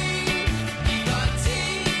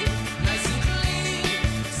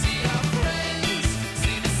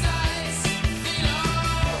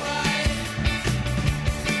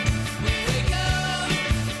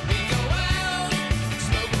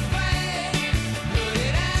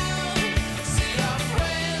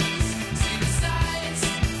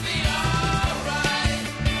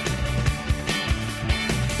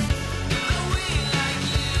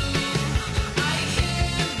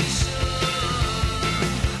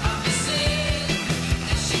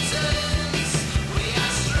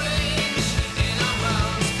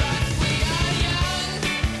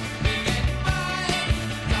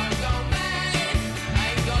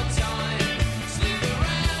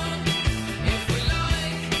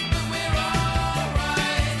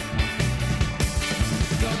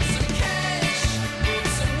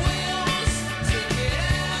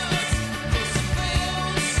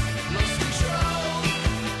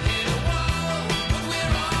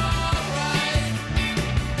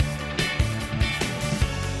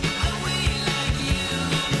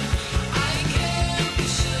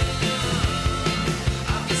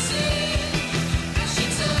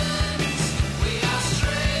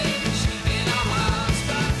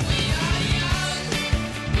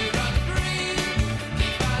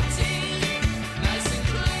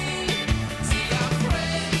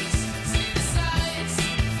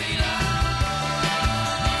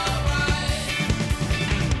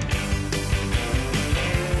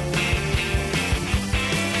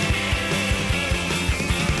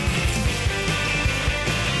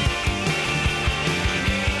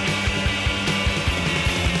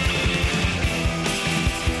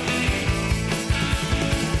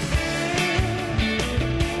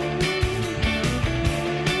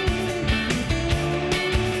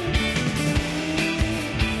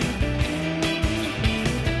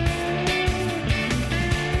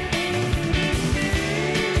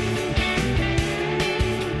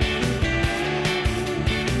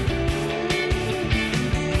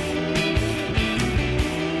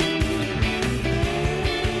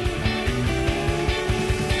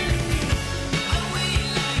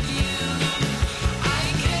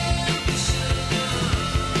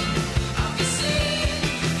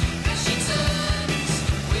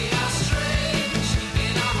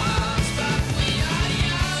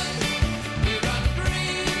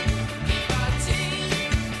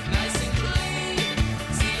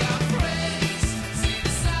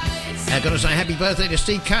Gotta say happy birthday to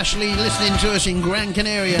Steve Cashley, listening to us in Gran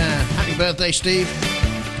Canaria. Happy birthday, Steve.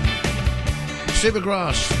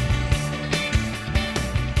 Supergrass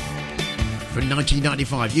from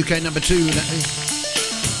 1995, UK number 2.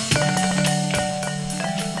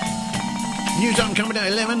 News on coming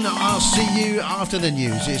at 11. I'll see you after the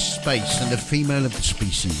news. It's Space and the female of the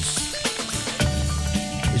species.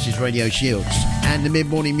 This is Radio Shields and the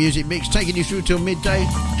mid-morning music mix, taking you through till midday.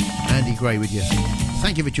 Andy Gray with you.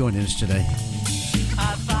 Thank you for joining us today.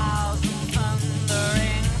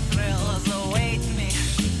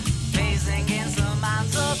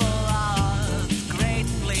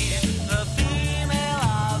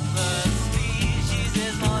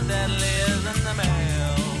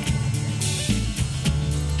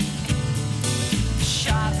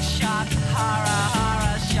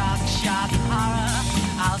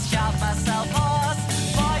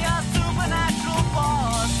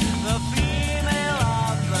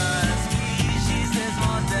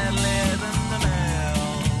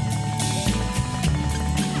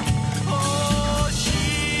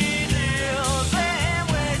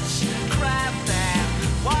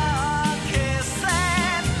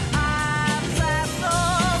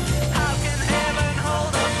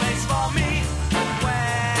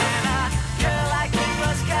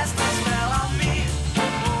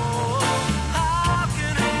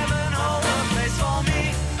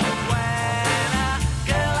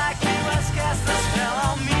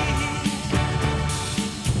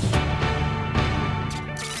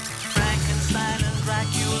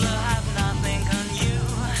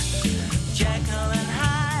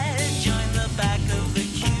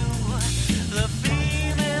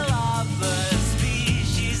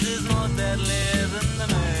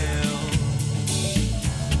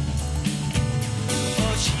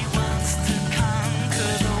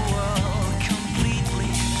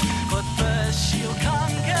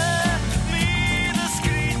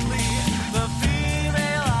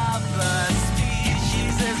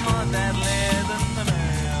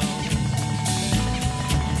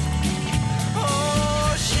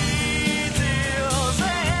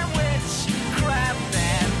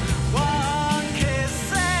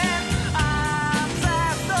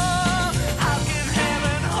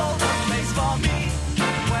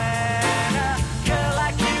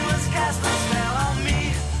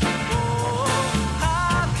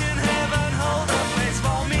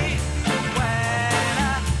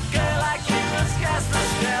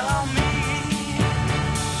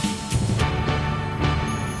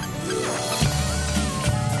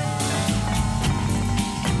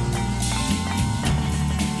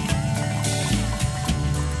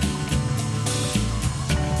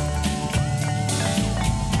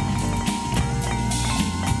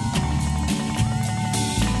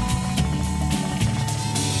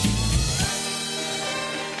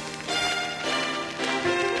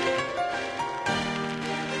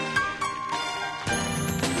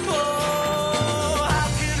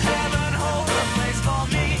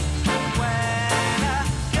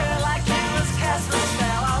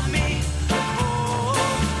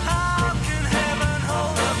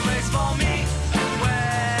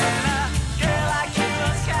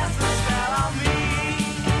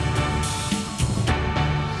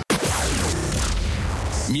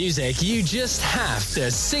 Music you just have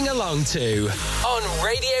to sing along to on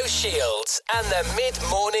Radio Shields and the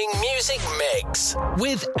Mid-Morning Music Mix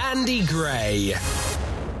with Andy Gray.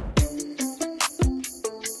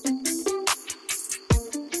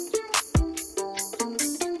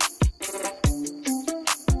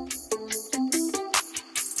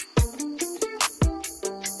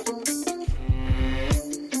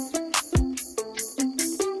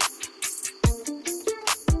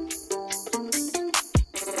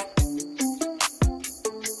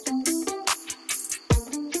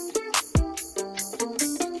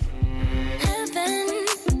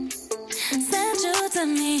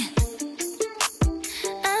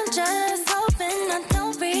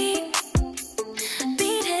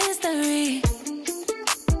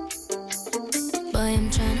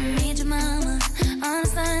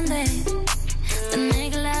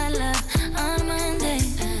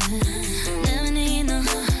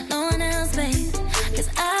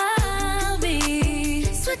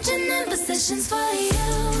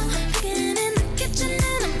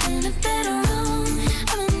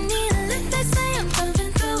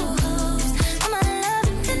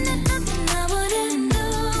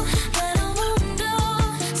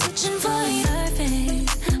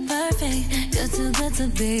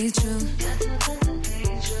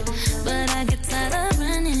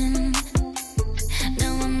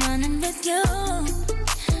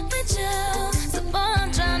 With you, so boy,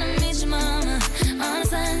 I'm trying to meet your mama on a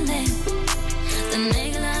Sunday.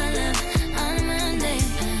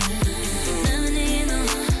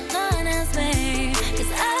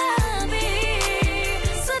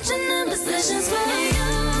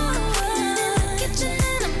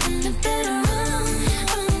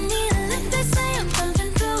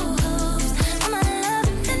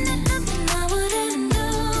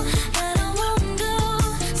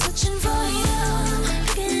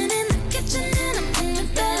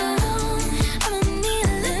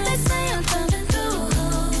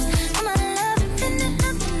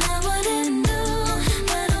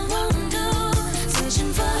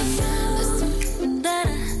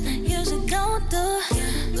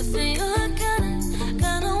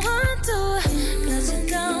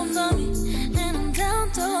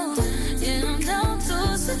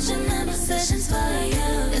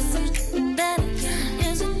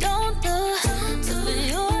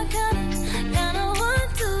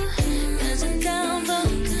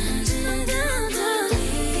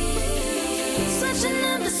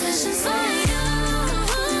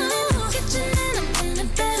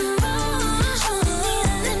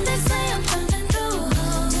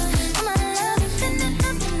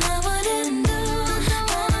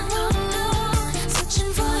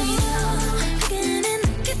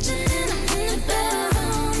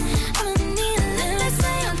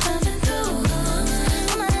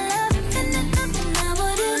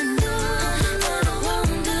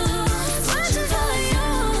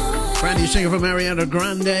 singer from Ariana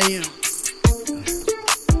Grande.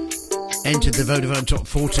 Entered the Vodafone Top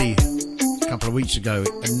 40 a couple of weeks ago.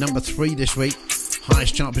 And number 3 this week.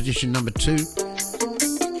 Highest chart position, number 2.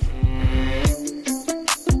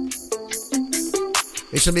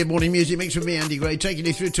 It's a mid-morning music mix with me, Andy Gray, taking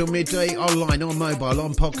you through till midday, online, on mobile,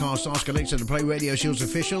 on podcast. Ask Alexa to play Radio Shields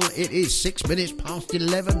Official. It is 6 minutes past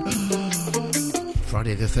 11.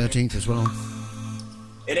 Friday the 13th as well.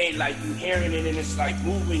 It ain't like you hearing it and it's like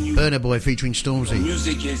moving you. Burner Boy featuring Stormzy. The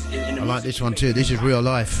music is... I like this one too. This is real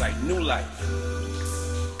life. It's like new life.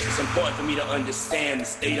 It's important for me to understand the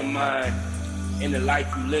state of mind and the life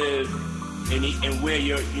you live and where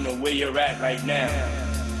you're, where you're at right now.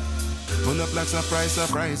 Pull up like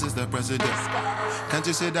surprise is the president. Can't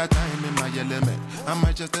you see that I'm in my element? I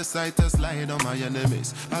might just decide to slide on my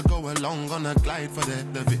enemies. I go along on a glide for the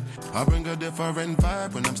heck of it. I bring a different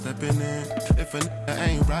vibe when I'm stepping in. If a nigga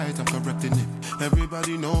ain't right, I'm correcting it.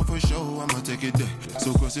 Everybody know for sure I'ma take it there.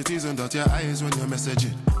 So cross your T's and dot your I's when you're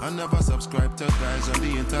messaging. I never subscribe to guys on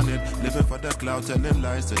the internet, living for the cloud, telling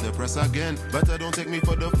lies to the press again. But don't take me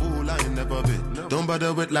for the fool, I ain't never been. Don't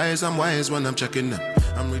bother with lies, I'm wise when I'm checking them.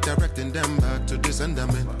 I'm redirecting them back to the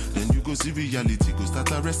sentiment. Then you go see reality, go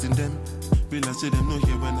start arresting them. Realize they them no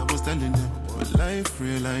hear when I was telling them. But life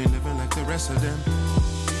real, I ain't living like the rest of them.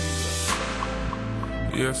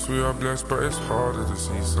 Yes, we are blessed, but it's harder to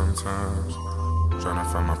see sometimes. Trying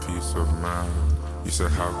to find my peace of mind. You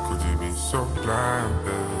said, how could you be so blind,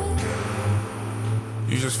 baby?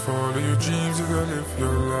 You just follow your dreams, you gotta live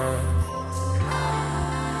your life.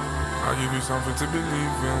 I'll give you something to believe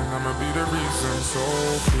in, I'ma be the reason. So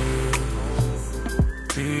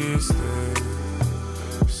please stay.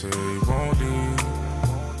 Say you won't leave.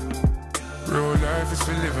 Real life is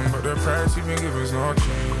for living, but the price you've been given's not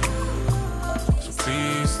cheap. So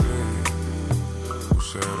please stay. We'll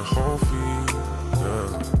share the whole fee, yeah.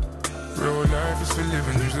 Real life is for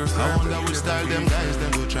living, you just I wonder which style them guys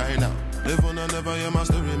them go try now. Live on and never hear my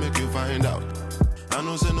story, make you find out. I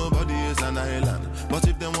know say nobody is an island, but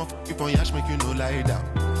if them want f*** on yash, make you no lie down.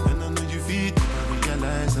 And I know you feed me, I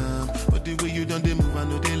realize but the way you done they move, I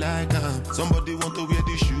know they like somebody want to wear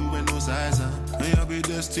the shoe and no size and I'll be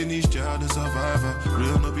Destiny's Child, the survivor.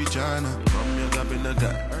 Real no be China, from young I've been a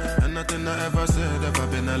guy, and nothing I ever said ever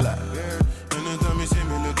been a lie. Anytime you see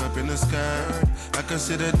me look up in the sky, I can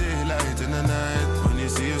see the daylight in the night. When you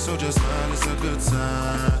see a soldier smile, it's a good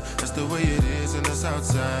sign. That's the way it is in the south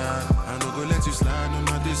side. I no go let you slide, no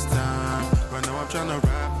not this time. Right now I'm tryna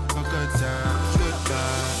rap a good time.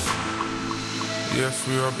 Goodbye. Yes,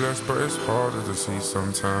 we are blessed, but it's harder to see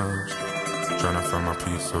sometimes. Trying to find my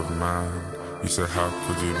peace of mind. You said, how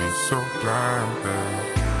could you be so blind,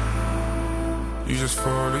 babe? You just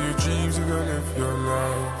follow your dreams, you gotta live your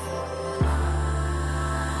life.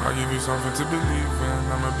 I'll give you something to believe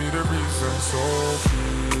in, I'ma be the reason. So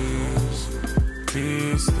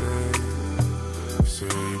please stay. Say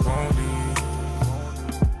you won't leave.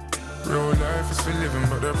 Real life is for living,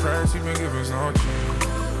 but the price you've been given's not cheap.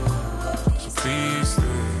 So please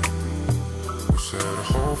stay. We'll share the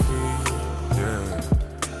whole fee, yeah.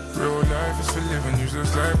 Real life is for living, use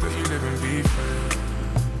this life that you live and be free.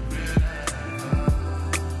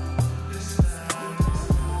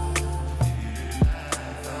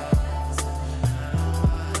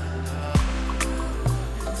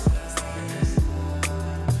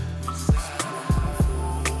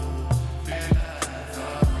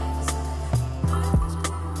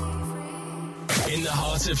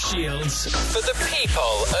 Of Shields, for the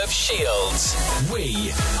people of Shields,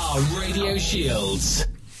 we are Radio Shields.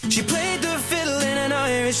 She played the fiddle in an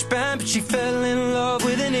Irish band, but she fell in love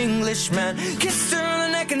with an Englishman. Kissed her on the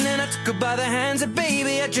neck and then I took her by the hands. And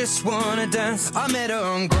baby, I just wanna dance. I met her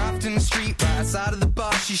on Grafton Street, right outside of the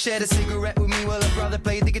bar. She shared a cigarette with me while her brother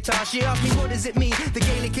played the guitar. She asked me, what does it mean, the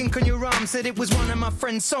Gaelic ink on your arm? Said it was one of my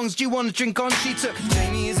friend's songs, do you want to drink on? She took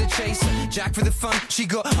Jamie as a chaser, Jack for the fun. She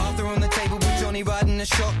got Arthur on the table with Johnny riding a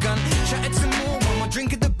shotgun. Chatted some more, one more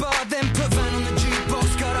drink at the bar, then put Van on the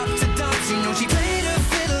jukebox, got up to dance. You know she played her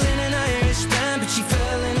fiddle in an Irish band, but she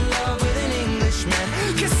fell in love with an Englishman.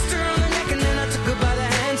 Kissed her on the neck and then I took her by the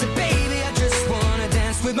hands. And baby, I just wanna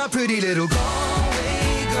dance with my pretty little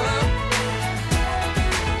Galway girl.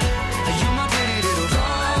 You're my pretty little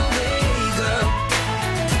Galway girl.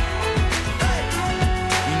 Hey.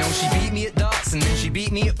 You know she beat me at darts and then she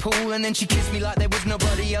beat me at pool, and then she kissed me like there was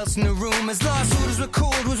nobody else in the room. As last orders were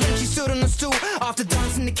called was when she stood on the stool, after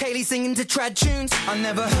dancing to Kaylee singing to trad tunes. I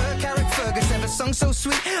never heard Carrick Fergus ever sung so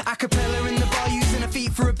sweet. A cappella in the bar using her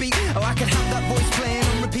feet for a beat. Oh, I could have that voice playing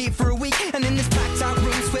on repeat for a week. And in this packed out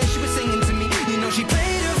room where she was singing to me. You know she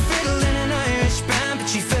played her fiddle in an Irish band, but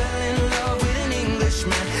she fell in love with an English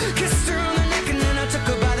Englishman. Kissed her on the neck and then I took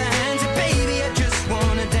her by the hands. And baby, I just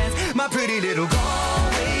wanna dance. My pretty little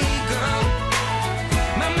Galway girl.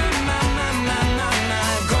 My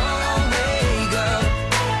Galway girl.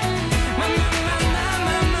 My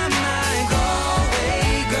Galway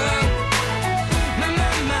girl. My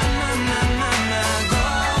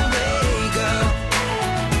Galway girl.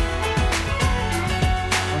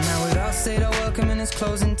 Well, now we'd all say our welcome and it's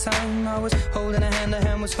closing time. I was holding her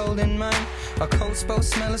hand was holding mine. Our coats both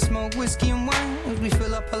smell of smoke, whiskey and wine, as we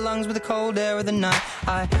fill up her lungs with the cold air of the night.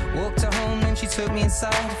 I walked her home, then she took me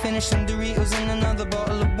inside to finish some Doritos and another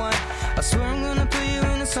bottle of wine. I swear I'm gonna put you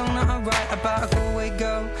in a song that I write about a Galway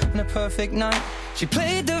girl and a perfect night. She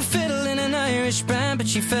played the fiddle in an Irish band, but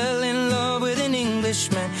she fell in love with an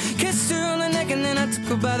Englishman. Kissed her on the neck and then I took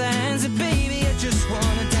her by the hands. And baby, I just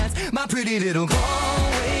wanna dance. My pretty little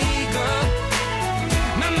Galway girl.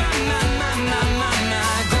 My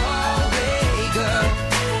Galway girl.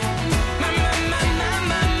 My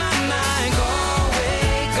Galway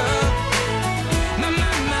girl.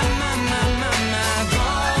 My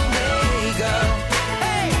Galway girl.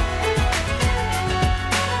 Hey!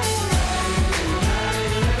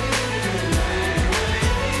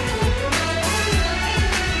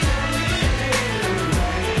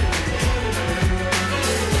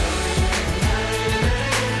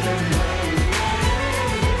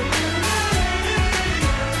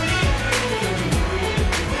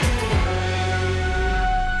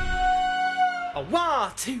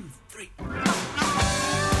 One, two, three.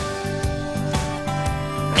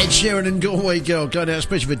 Ed Sheeran and Galway Girl, going out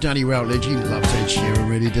especially for Danny Routledge. He loves Ed Sheeran,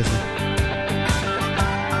 really, doesn't he?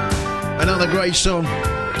 Another great song,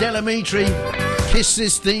 Delamitri, Kiss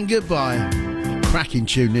This Thing Goodbye. Cracking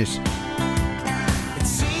tune, this. It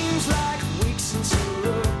seems like weeks since you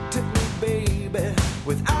looked at me, baby,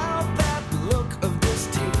 without that look of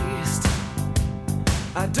distaste.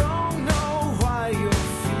 I don't know why your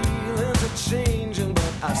feelings are changing,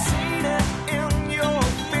 but I've seen it in your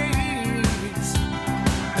face.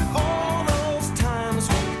 And all those times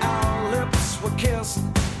when our lips were kissed,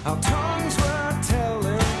 our tongues were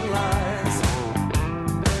telling lies.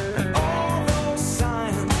 And all those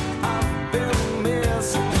signs I've been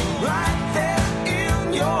missing, right there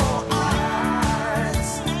in your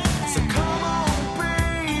eyes. So come on,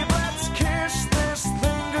 baby,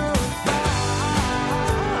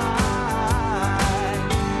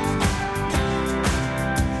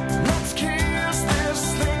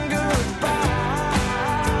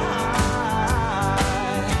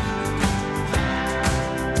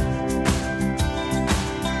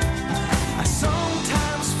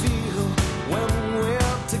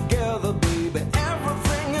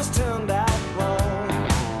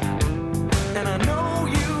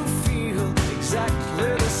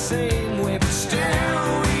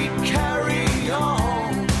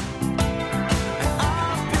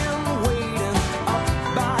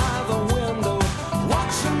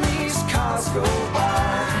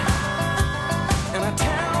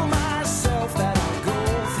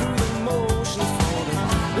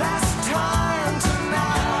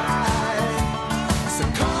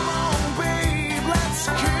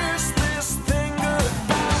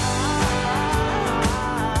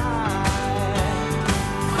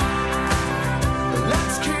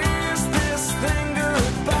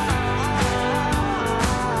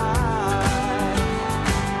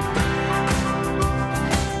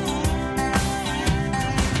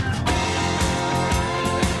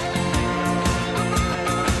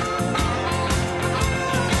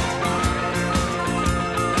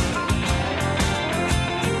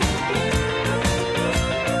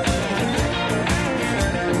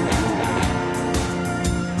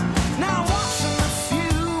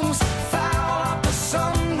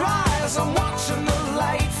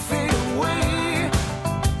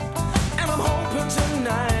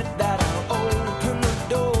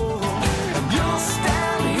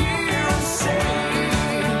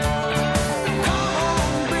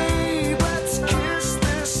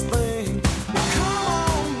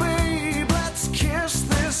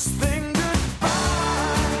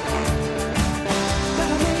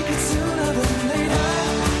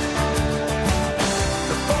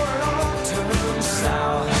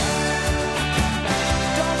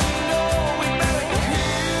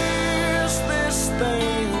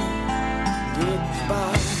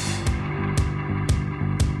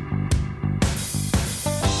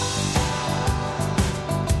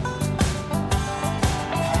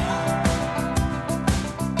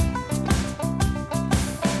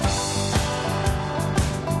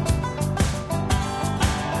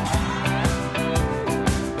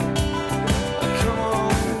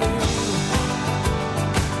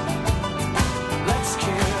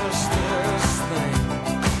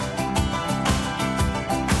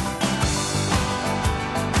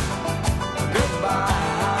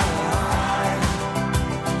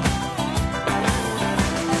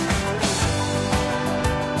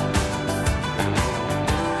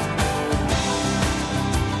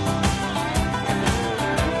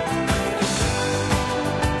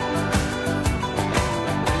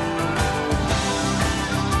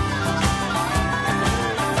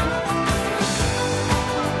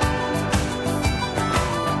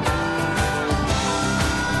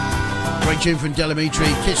 Great tune from Delamitri.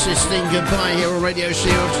 Kiss this thing goodbye here on Radio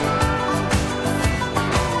Shield.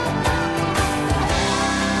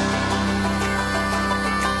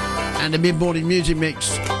 And the mid-morning music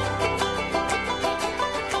mix.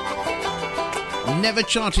 Never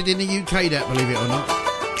charted in the UK, that, believe it or not.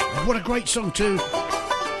 What a great song too.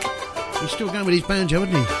 He's still going with his banjo,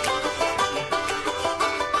 isn't he?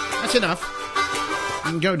 That's enough.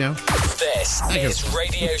 You can go now. This is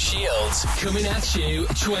Radio Shields, coming at you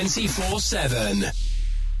 24/7.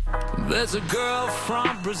 There's a girl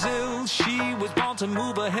from Brazil. She was born to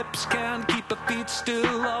move her hips, can't keep her feet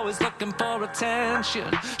still, always looking for attention.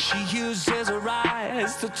 She uses her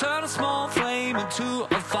eyes to turn a small flame into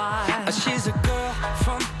a fire. She's a girl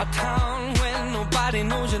from a town where nobody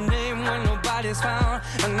knows your name, where nobody's found,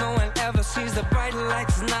 and no one ever sees the bright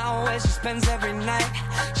lights now, where she spends every night.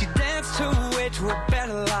 She danced her way to a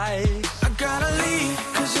better life. I gotta leave,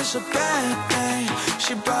 cause it's a bad thing.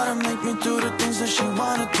 She bout to make me do the things that she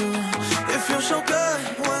wanna do. It feels so good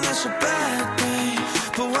when it's a bad thing,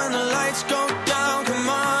 but when the lights go down, come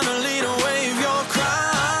on, Alita, wave your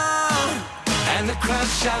crown. And the crowd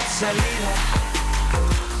shouts, Alita,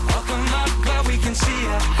 oh come up where we can see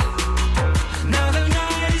her. Now the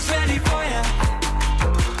night is ready for ya.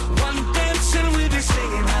 One dance and we'll be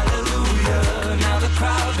singing hallelujah. Now the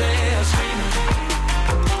crowd, they are screaming,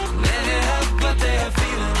 let it up, but they are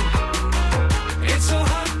feeling it's so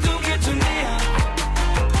hard to get too near.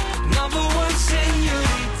 Number one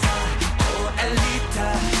señorita, oh Alita.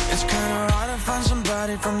 It's kinda hard to find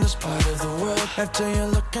somebody from this part of the world. After you're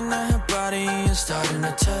looking at her body, you're starting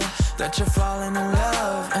to tell that you're falling in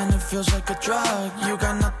love, and it feels like a drug. You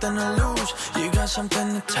got nothing to lose, you got something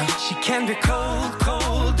to tell. She can be cold,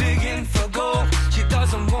 cold, digging for gold. She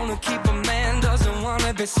doesn't wanna keep a man, doesn't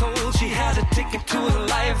wanna be sold. She had a ticket to a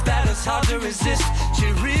life that is hard to resist. She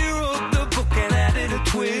rewrote the book and added a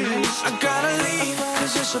twist. I gotta leave,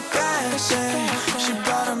 cause it's a bad thing. She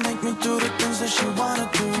bout to make me do the things that she wanna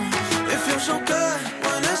do. It feels so good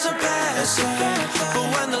when it's a bad thing, but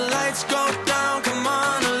when the lights go down, come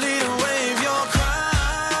on, Alita, wave your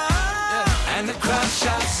crown. And the crowd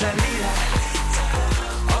shouts, Alita,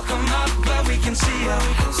 oh come up where we can see her.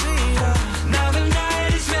 Now the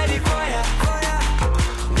night is ready for ya.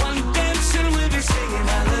 One dance and we'll be singing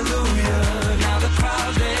hallelujah. Now the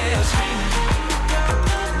crowd, they are screaming,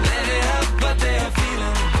 let it up, but they are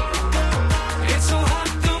feeling it's so hard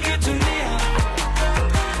to get too near.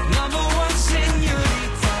 Number one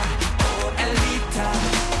señorita, oh Alita.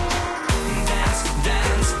 Dance,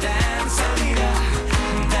 dance, dance, Alita.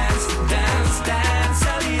 Dance, dance, dance,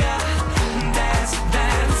 Alita. Dance,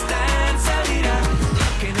 dance, dance, Alita.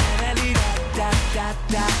 Looking at Alita, da, da,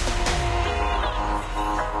 da.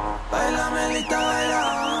 Baila, Melita, baila.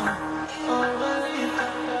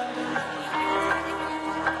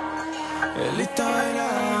 Elita, baila.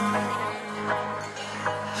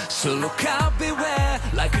 So look out, beware,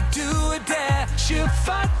 like a do or dare. She'll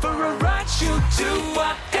fight for a right, she'll do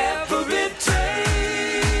whatever it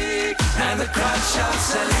takes. And the crowd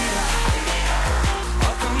shouts, Alita,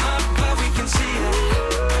 oh come up where we can see her.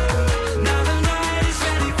 Now the night is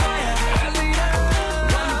ready for ya.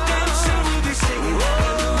 One dance and we'll be singing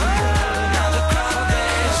hallelujah. Now the crowd,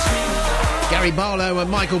 they are screaming, Gary Barlow and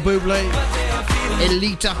Michael Bublé.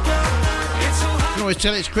 Elita. You can always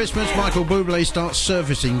tell it's Christmas. Michael Bublé starts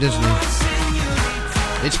surfacing, doesn't he?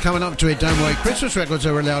 It's coming up to it, don't worry. Christmas records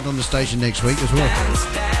are allowed on the station next week as well.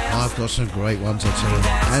 I've got some great ones, I tell you.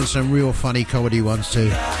 And some real funny comedy ones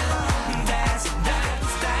too.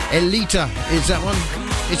 Elita is that one.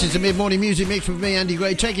 This is the mid-morning music mix with me, Andy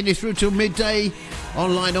Gray, taking you through till midday.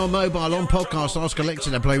 Online, on mobile, on podcast. Ask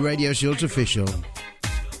Alexa to play Radio Shields Official.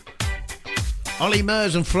 Ollie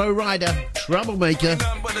Murs and Flo Rida, Troublemaker.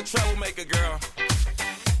 Nothing but a troublemaker, girl.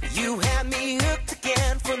 You had me hooked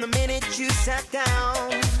again from the minute you sat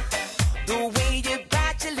down. The way you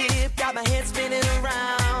bite your lip got my head spinning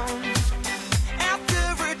around.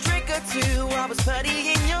 After a drink or two, I was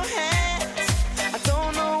putty in your hands. I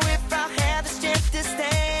don't know if I had the strength to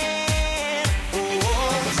stand.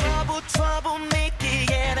 Oh,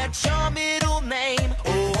 troublemaker, yeah, that's your middle name.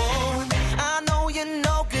 Oh, I know you're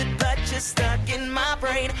no good, but you're stuck in my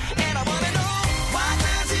brain. And I wanna know, why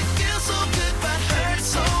does it feel so good but hurt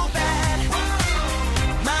so bad?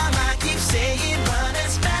 My mind keeps saying run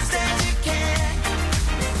as fast as you can.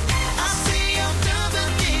 I say I'm done, but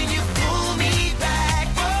then you pull me back.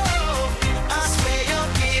 Oh, I swear you're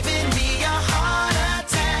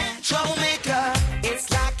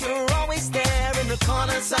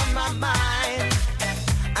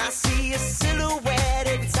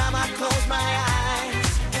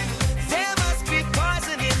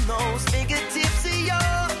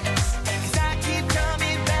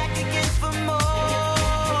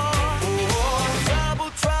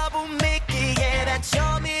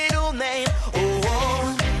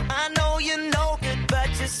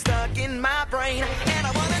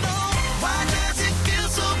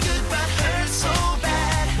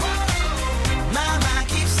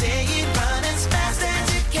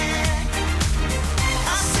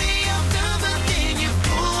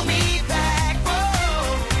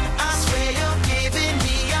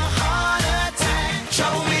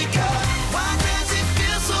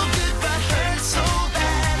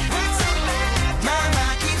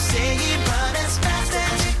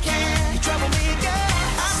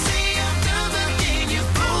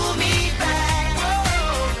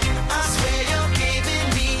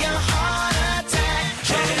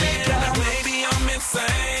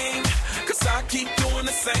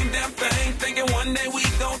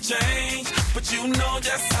change, but you know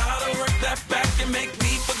just how to work that back and make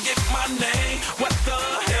me forget my name. What the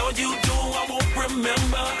hell you do, I won't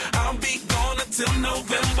remember. I'll be gone until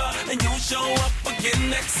November, and you show up again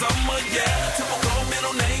next summer, yeah. Typical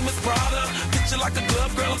middle name is Prada. Picture like a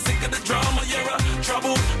glove, girl, I'm sick of the drama. You're a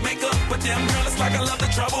troublemaker, but damn girl, it's like I love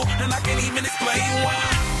the trouble, and I can't even explain why.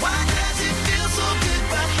 Why does it feel so good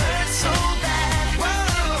but hurt so bad?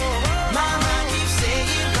 Whoa, mama keeps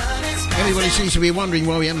saying running. Everybody seems to be wondering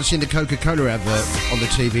why we haven't seen the Coca-Cola advert on the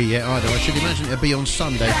TV yet either. I should imagine it'll be on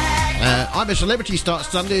Sunday. I'm a Celebrity starts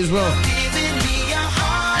Sunday as well.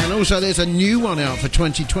 And also there's a new one out for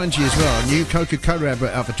 2020 as well. A new Coca-Cola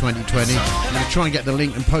advert out for 2020. I'm going to try and get the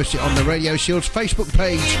link and post it on the Radio Shield's Facebook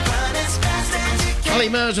page. Ollie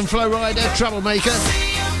Murs and Flo Rida, Troublemaker.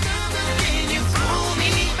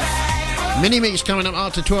 Mini Mix coming up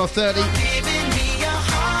after 12:30.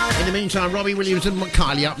 In the meantime, Robbie Williams and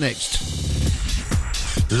Kylie up next.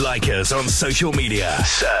 Like us on social media.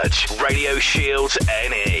 Search Radio Shields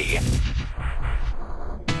NE.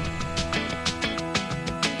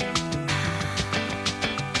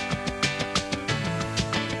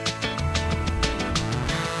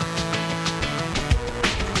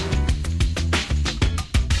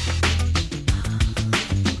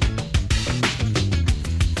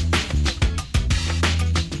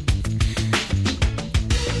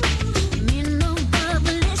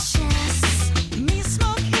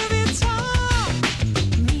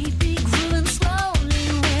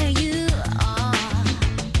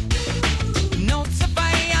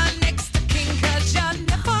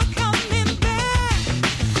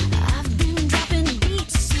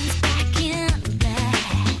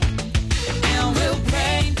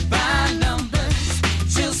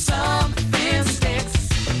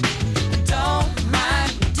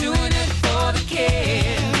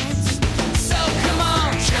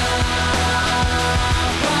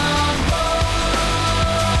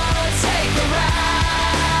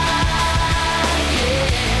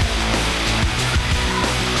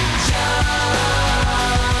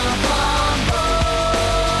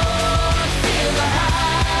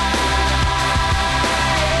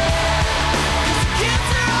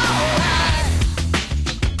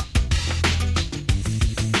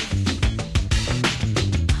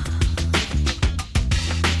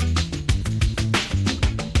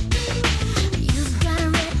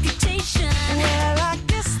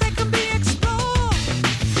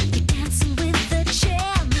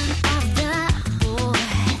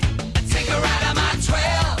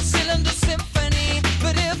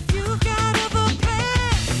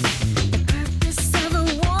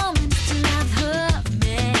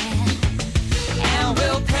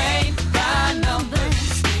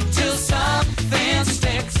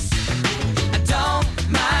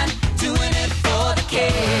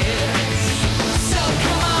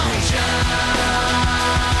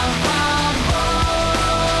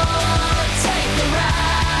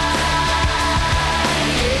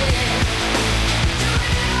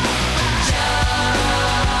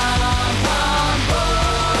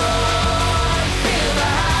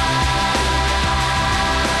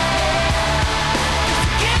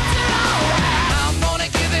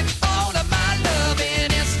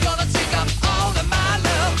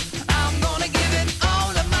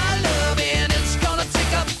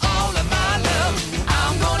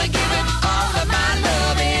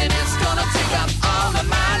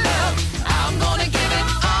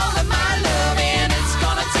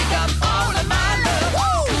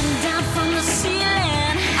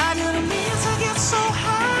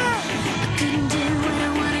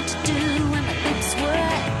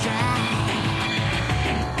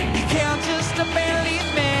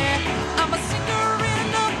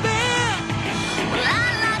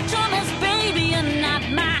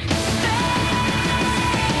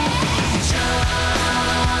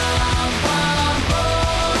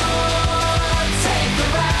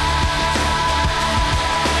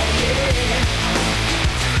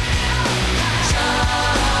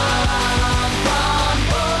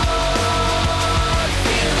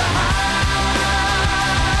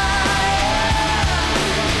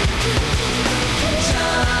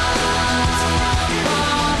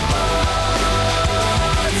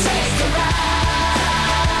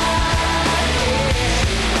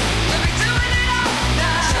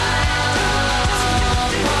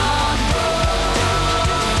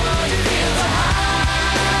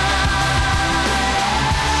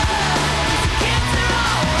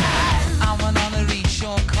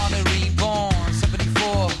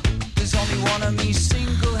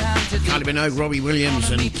 Minogue, Robbie Williams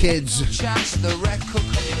and Kids.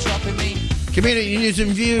 Community news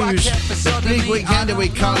and views. The big weekend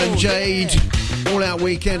with Carl and Jade. All Out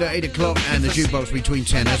Weekend at 8 o'clock and the jukebox between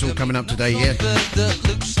 10. That's all coming up today, yeah?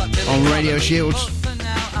 On Radio Shields.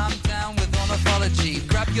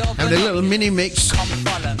 Having a little mini mix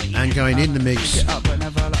and going in the mix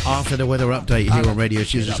after the weather update here on Radio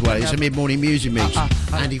Shields as well. It's a mid-morning music mix.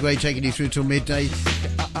 Andy Gray taking you through till midday.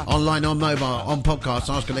 Online, on mobile, on podcast.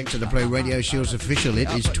 Ask Alexa to play Radio Shields official. It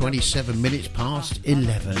is 27 minutes past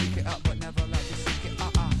 11.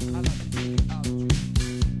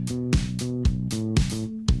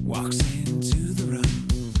 Walks into the room,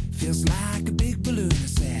 feels like a big balloon. I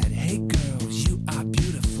said, hey girls, you are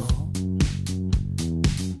beautiful.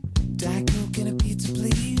 Diet Coke and a pizza,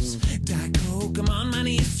 please. Diet Coke, I'm on my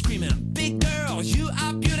knees screaming, big girls, you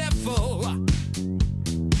are beautiful.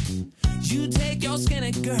 You take your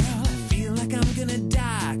skinny girl, I feel like I'm gonna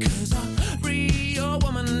die. 'Cause a real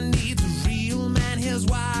woman needs a real man, here's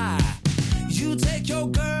why. You take your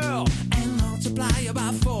girl and multiply her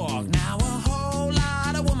by 4. Now a whole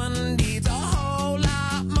lot of woman needs a whole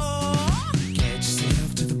lot more. Get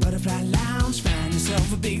yourself to the Butterfly Lounge, find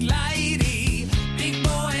yourself a big lady. Big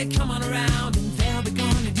boy, come on around and they'll be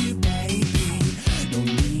gonna do, baby. No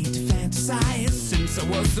need to fantasize since I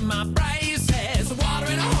was in my braces. Water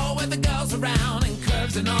in a hole with the girls around and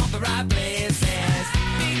curves in all the right places.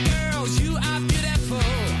 Big girls, you are beautiful.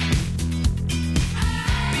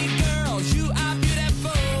 Big girls, you are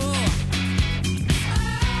beautiful.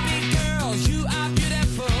 Big girls, you are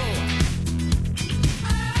beautiful.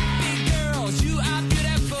 Big girls, you are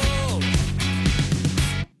beautiful.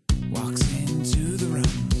 Walks into the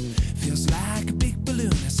room, feels like a big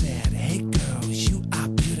balloon. I said, hey girls, you are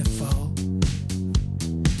beautiful.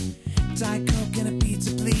 Diet Coke and a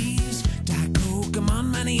pizza, please. Diet Coke, I'm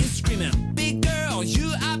on my knees screaming, big girls,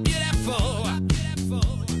 you are beautiful.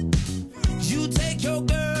 You take your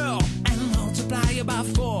girl and multiply it by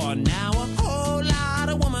 4. Now a whole lot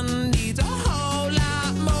of woman needs a whole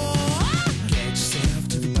lot more. Get yourself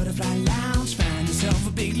to the Butterfly Lounge, find yourself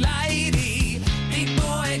a big lady. Big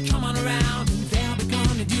boy, come on around and they'll be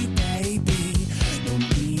gonna do, baby. No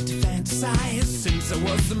need to fantasize since I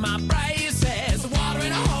was in my braces. Water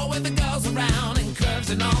in a hole with the girls around and curves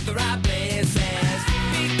in all the right places.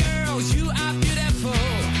 Big girls, you are beautiful.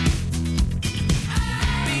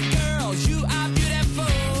 Big girls, you are beautiful.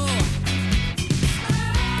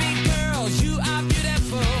 Big girls, you are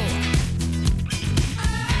beautiful.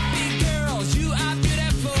 Big girls, you are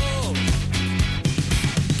beautiful.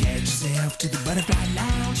 Get yourself to the Butterfly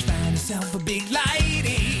Lounge, find yourself a big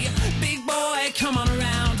lady. Big boy, come on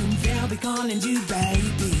around and they'll be calling you,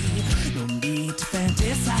 baby. No need to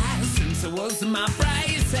fantasize since I was in my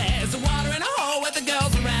braces. Water in a hole with the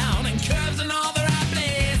girls around and curves in all the right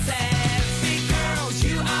places. Big girls,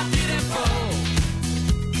 you are beautiful.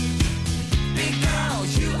 Big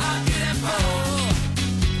girls, you are beautiful.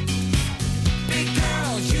 Big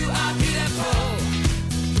girls, you are beautiful.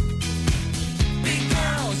 Big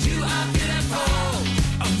girls, you are beautiful.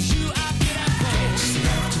 Oh, you are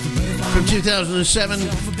beautiful. From 2007,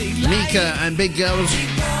 Mika and Big Girls.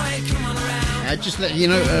 Just let you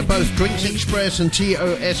know, both Drinks Express and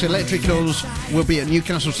TOS Electricals will be at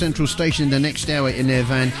Newcastle Central Station in the next hour in their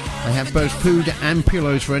van. They have both food and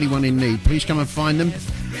pillows for anyone in need. Please come and find them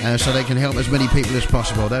so they can help as many people as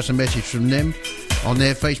possible. That's a message from them on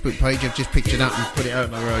their Facebook page. I've just picked it up and put it out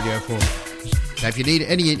on the radio for them. So if you need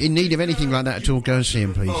in need of anything like that at all, go and see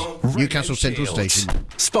them, please. Newcastle Central Station.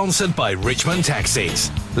 Sponsored by Richmond Taxis.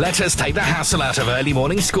 Let us take the hassle out of early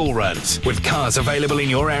morning school runs with cars available in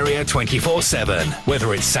your area 24/7.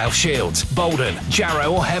 Whether it's South Shields, Bolton,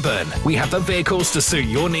 Jarrow or Hebburn, we have the vehicles to suit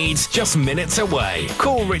your needs just minutes away.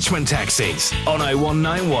 Call Richmond Taxis on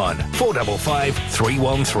 0191 455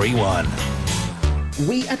 3131.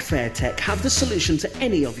 We at Fairtech have the solution to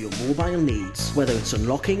any of your mobile needs, whether it's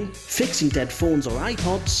unlocking, fixing dead phones or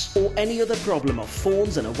iPods, or any other problem of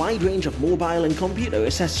phones and a wide range of mobile and computer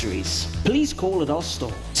accessories. Please call at our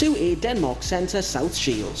store, 2A Denmark Centre, South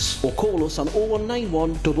Shields, or call us on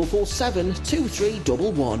 0191 447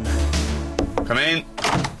 2311. Come in.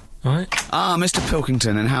 Right. Ah, Mr.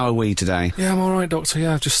 Pilkington, and how are we today? Yeah, I'm alright, Doctor.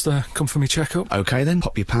 Yeah, I've just come for me checkup. Okay then,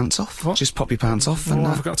 pop your pants off. What? Just pop your pants off. Well, and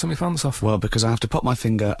I forgot to take my pants off. Well, because I have to pop my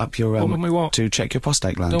finger up your what? to check your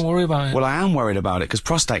prostate gland. Don't worry about it. Well, I am worried about it because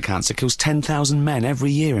prostate cancer kills 10,000 men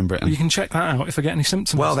every year in Britain. Well, you can check that out if I get any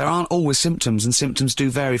symptoms. Well, there aren't always symptoms, and symptoms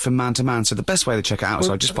do vary from man to man. So the best way to check it out is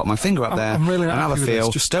I just pop my finger up there I'm really and have a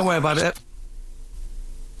feel. Just don't worry about it.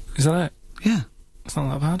 Is that it? Yeah. It's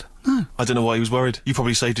not that bad. No. I don't know why he was worried. You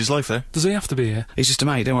probably saved his life there. Does he have to be here? He's just a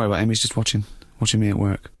mate. Don't worry about him. He's just watching me at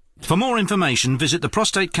work. For more information, visit the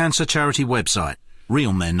Prostate Cancer Charity website.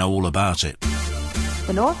 Real men know all about it.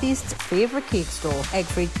 The Northeast's favourite cake store,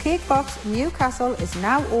 Egfried Cake Box, Newcastle, is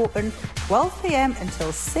now open 12 p.m.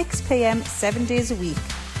 until 6 p.m. 7 days a week.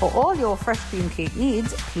 For all your fresh cream cake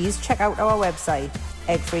needs, please check out our website,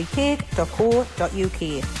 egfreecake.co.uk.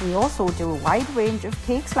 We also do a wide range of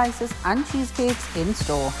cake slices and cheesecakes in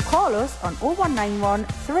store. Call us on 0191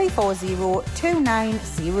 340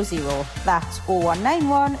 2900. That's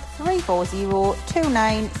 0191 340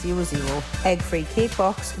 2900. Egg-free Cake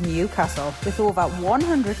Box, Newcastle, with over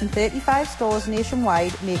 135 stores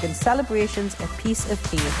nationwide, making celebrations a piece of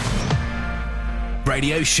cake.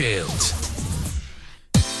 Radio Shield.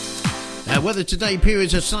 Weather today,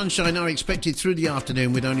 periods of sunshine are expected through the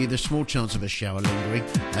afternoon with only the small chance of a shower lingering.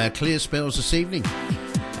 Clear spells this evening.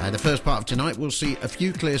 The first part of tonight we'll see a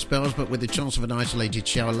few clear spells, but with the chance of an isolated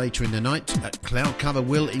shower later in the night. Cloud cover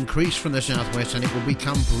will increase from the southwest and it will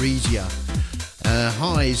become breezier.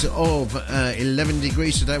 Highs of 11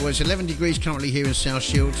 degrees today. Well, it's 11 degrees currently here in South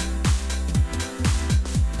Shields.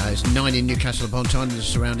 It's 9 in Newcastle upon Tyne and the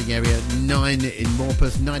surrounding area, 9 in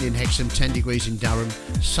Morpeth, 9 in Hexham, 10 degrees in Durham.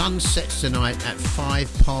 Sun sets tonight at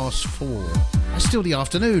 4:05. That's still the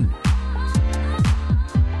afternoon.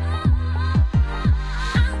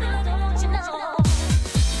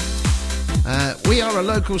 We are a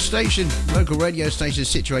local radio station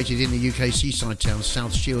situated in the UK seaside town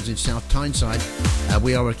South Shields in South Tyneside.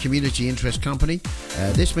 We are a community interest company.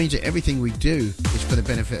 This means that everything we do is for the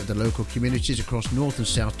benefit of the local communities across North and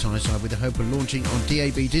South Tyneside, with the hope of launching on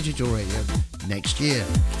DAB digital radio next year.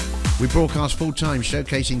 We broadcast full-time,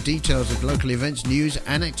 showcasing details of local events, news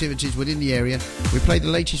and activities within the area. We play the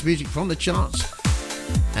latest music from the charts,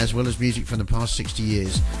 as well as music from the past 60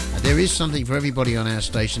 years. There is something for everybody on our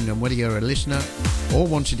station, and whether you're a listener or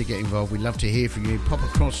wanting to get involved, we'd love to hear from you. Pop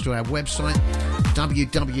across to our website,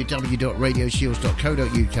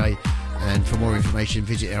 www.radioshields.co.uk, and for more information,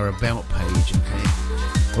 visit our About page. Okay.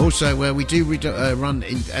 Also, we do run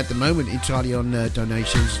at the moment entirely on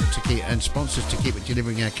donations to keep, and sponsors to keep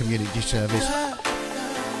delivering our community service.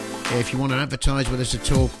 If you want to advertise with us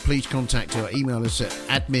at all, please contact or email us at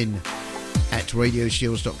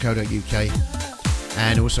admin@radioshields.co.uk,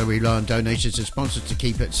 and also rely on donations and sponsors to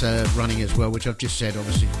keep it running as well, which I've just said,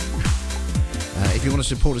 obviously. If you want to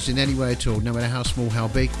support us in any way at all, no matter how small, how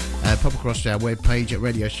big, pop across to our webpage at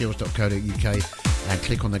radioshields.co.uk and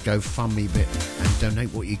click on the GoFundMe bit and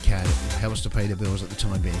donate what you can. It will help us to pay the bills at the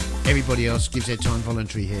time being. Everybody else gives their time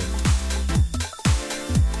voluntary here.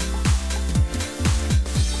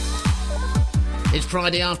 It's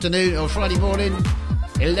Friday afternoon, or Friday morning,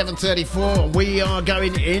 11:34. We are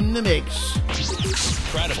going in the mix.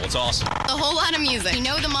 Incredible, it's awesome. A whole lot of music. We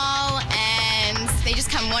know them all, and they just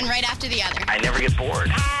come one right after the other. I never get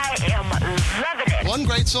bored. I am loving it. One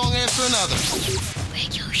great song after another.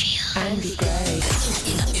 Radio Shield. Andy Gray.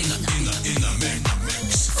 In the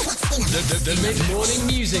mix. The mid-morning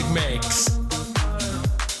music mix.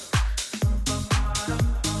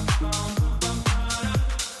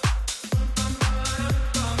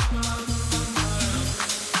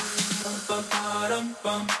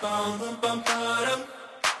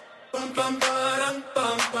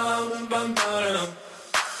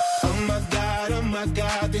 Oh my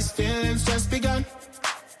God, these feelings just begun.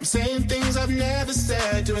 I'm saying things I've never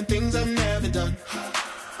said, doing things I've never done.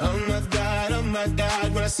 Oh my God,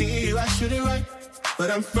 when I see you I shoot it right,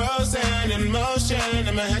 but I'm frozen in motion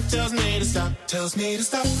and my head tells me to stop.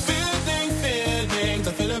 Feeling feelings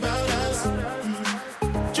I feel about us.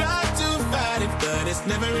 Try to fight it, but it's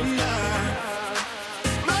never enough.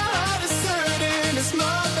 My heart is hurting, it's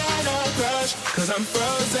more than a crush, 'cause I'm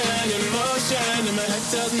frozen in motion and my head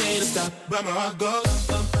tells me to stop, but my heart goes.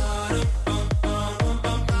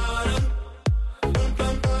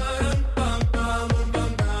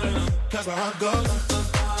 Cause my heart goes.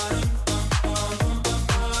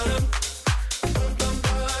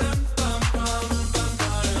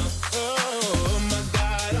 Oh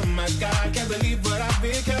my God, can't believe what I've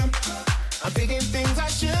become. I'm thinking things I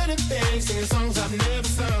shouldn't think, singing songs I've never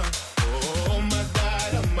sung. Oh my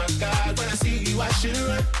God, when I see you I should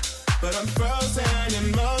run, but I'm frozen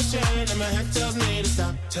in motion and my head tells me to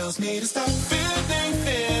stop. Feeling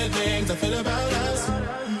feelings I feel about us.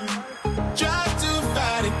 Try to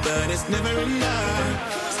fight it, but it's never enough.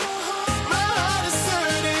 My heart is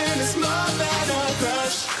hurting, it's more than a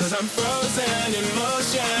crush, 'cause I'm frozen in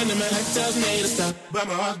motion and my head tells me to stop, but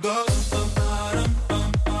my heart goes.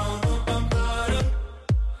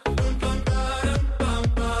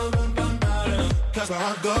 Cause my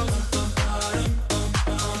heart goes.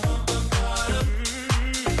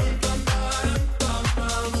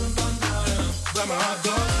 But my heart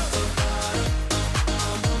goes.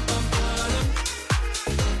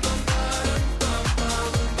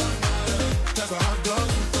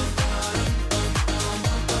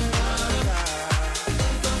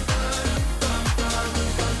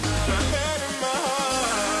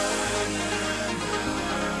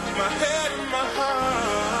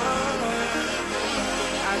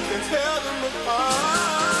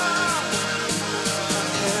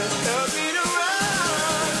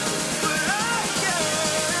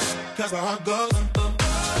 That's my heart goes.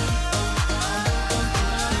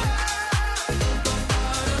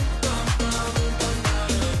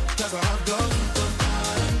 That's my heart goes.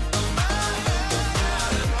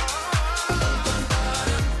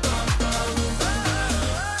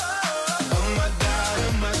 Oh my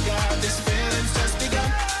God, this feeling's just begun.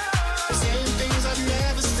 Saying things I've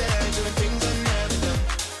never said, doing things I've never done.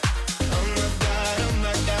 Oh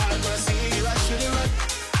my God, when I see you I should've run.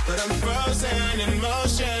 But I'm frozen in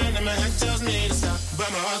motion and my head tells me to stop. But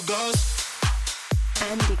my heart goes.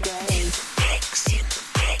 Andy Gray.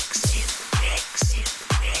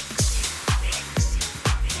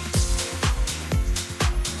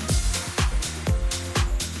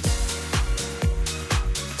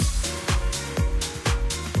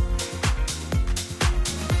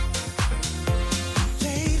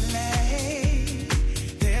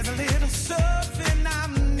 There's a little something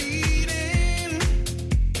I'm needing.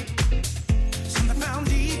 Something found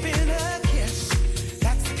deep in a kiss.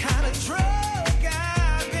 That's the kind of drug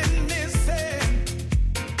I've been missing.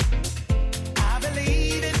 I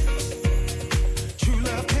believe it. True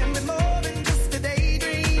love can be more than just a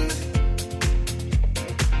daydream.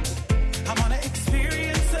 I wanna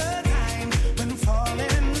experience a time when falling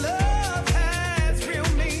in love has real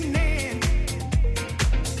meaning.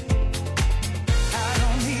 I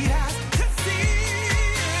don't need eyes to see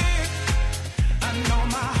it. I know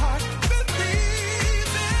my heart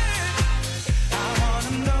believes it. I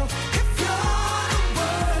wanna know if you're the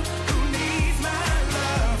one who needs my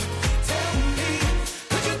love. Tell me,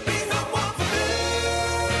 could you be the one for me?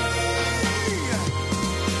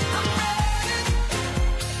 I'm ready,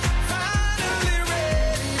 finally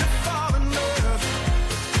ready to fall in love.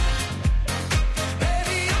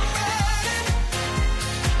 Baby, I'm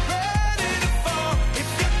ready to fall. If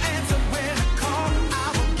you answer when I call, I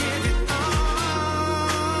will give it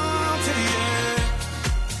all to you.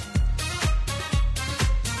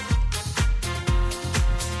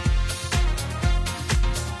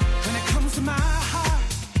 When it comes to my heart,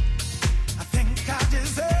 I think I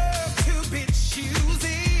deserve to be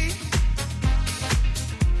choosy.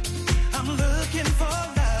 I'm looking for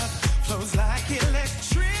love, flows like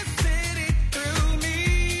electricity through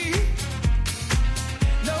me.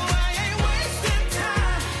 No, I ain't wasting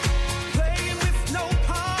time playing with no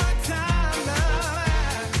part-time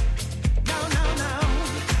love. No,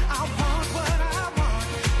 I want what I want.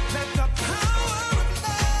 Let the power of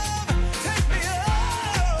love take me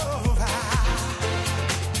over.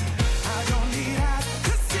 I don't need eyes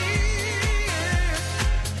to see it.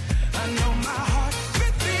 I know my heart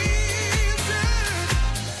believes it.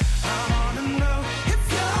 I wanna know if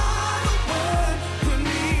you're the one who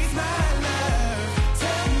needs my love.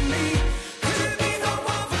 Tell me, could you be the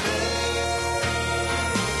one for me?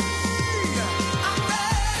 I'm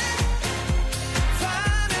ready,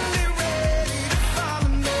 finally ready to fall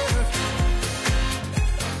in love.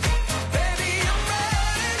 Baby, I'm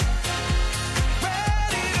ready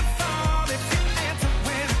to fall. If you answer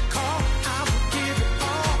when I call, I will give it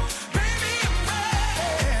all. Baby, I'm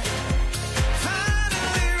ready,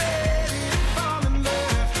 finally ready to fall in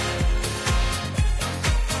love.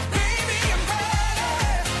 Baby, I'm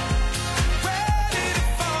ready to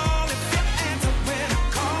fall. If you answer when I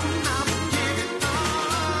call, I will give it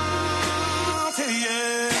all to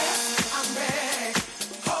you. I'm ready.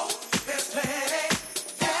 Hope there's plenty.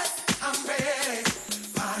 Yes, I'm ready.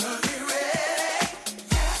 Finally ready.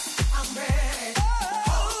 Yes, I'm ready.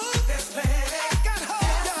 Hope there's plenty. Got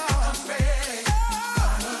hope, y'all. I'm ready.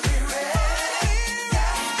 Finally ready.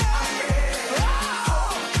 Yes, I'm ready.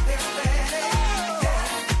 Hope there's plenty. Yes,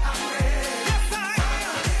 I'm ready. Yes, I am.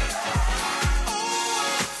 Oh,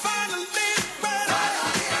 finally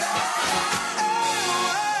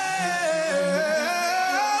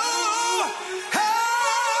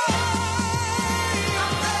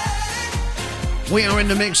We are in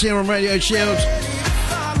the mix here on Radio Shield.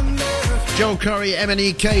 Joel Curry,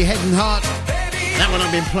 M&E-K, Head and Heart. That one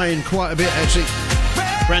I've been playing quite a bit actually.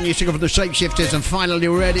 Brand new single from the Shapeshifters and Finally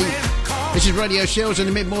Ready. This is Radio Shields in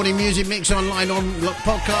the mid-morning music mix online on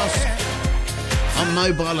podcast, on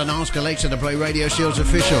mobile, and ask Alexa to play Radio Shields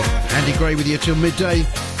official. Andy Gray with you till midday.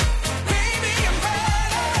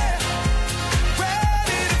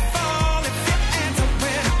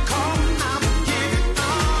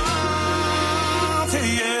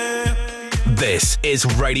 This is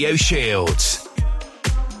Radio Shields.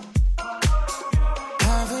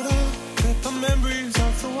 Have it all, get the memories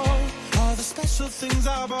off the wall. All the special things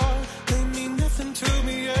I bought, they mean nothing to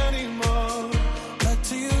me anymore. But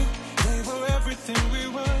to you, they were everything we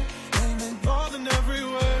were. They meant more than every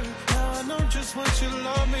word. Now I know just what you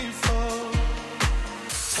love me for.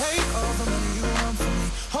 Take all the money you want from me.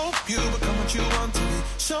 Hope you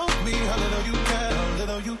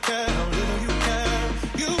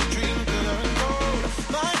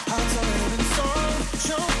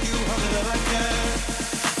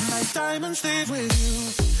diamonds leave with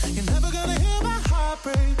you. You're never gonna hear my heart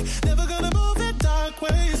break, never gonna move in dark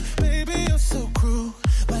ways. Baby, you're so cruel.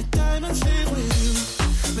 My diamonds leave with you.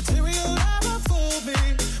 Material never fooled me.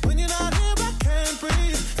 When you're not here, I can't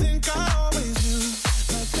breathe. Think I always knew.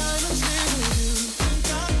 My diamonds leave with you. Think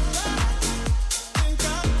I, think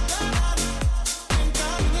I, think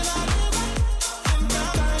I, when you're not here, think my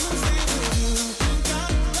diamonds leave with you. Think I,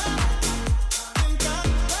 think I,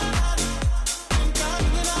 think I,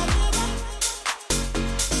 when you're not here.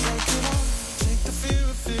 Shake it off, take the fear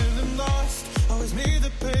of feeling lost. Always me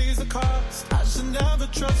that pays the cost. I should never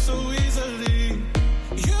trust so easily.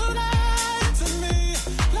 You lied to me,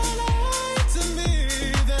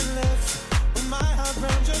 then left with my heart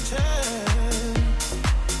round your chest.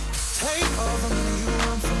 Take all the money you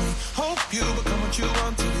want from me. Hope you become what you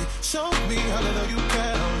want to be. Show me how little you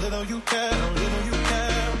care, how little you care, how little you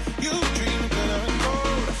care. You dream of glitter and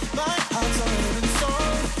gold. My heart's a living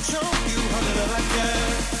soul. Show you how little I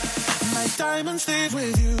care. My diamonds leave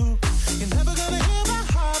with you. You're never gonna hear my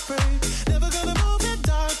heart break, never gonna move in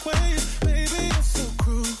dark ways. Baby, you're so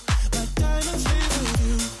cruel. My diamonds leave with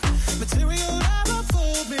you. Material never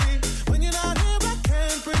fooled me. When you're not here, I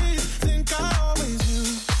can't breathe. Think I always knew.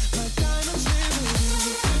 My diamonds leave with you.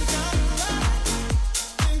 Think I,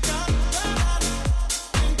 think I,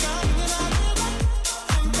 think I, when you're not here,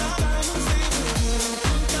 think my diamonds leave with you.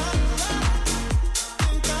 Think I,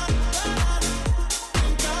 think I,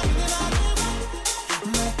 think I, when you're not here,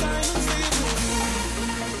 my diamonds leave with you.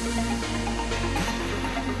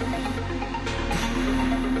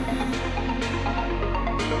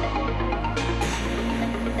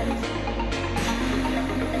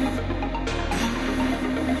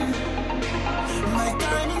 My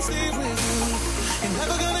diamonds leave with you. You're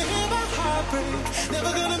never gonna hear my heart break,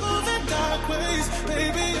 never gonna move in dark ways.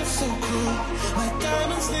 Baby, you're so cruel. My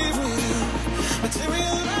diamonds leave with you.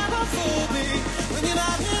 Material never fooled me. When you're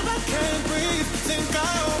not here, I can't breathe. Think I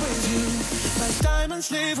always knew. My diamonds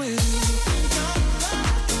leave with you. Think I,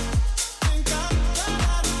 think I,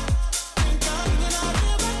 think I, when you're not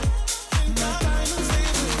here, think my diamonds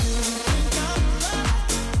leave with you. Think I,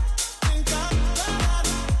 think I,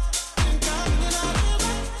 think I, when you're not here,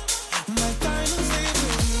 my diamonds leave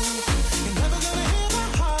with you. You're never gonna hear my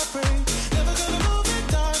heart break, never gonna move in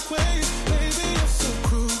dark ways. Baby, you're so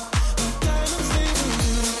cruel. My diamonds leave with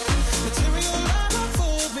you. Material never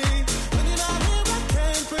fooled me. When you're not here, I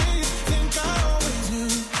can't breathe. Think I always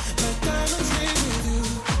knew. My diamonds leave with you.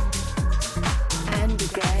 Andy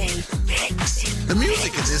Gray. The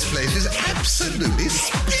music at this place is absolutely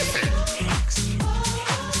spiffing.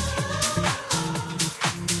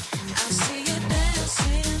 I see you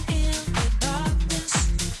dancing in the darkness.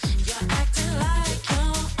 You're acting like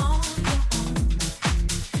you're on your own.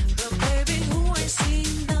 But baby, who ain't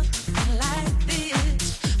seen nothing like this?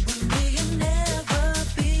 With me, you'll never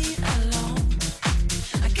be alone.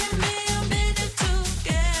 Give me a minute to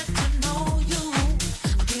get to know you.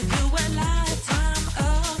 I'll give you a lifetime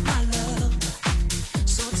of my love.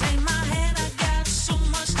 So take my hand, I got so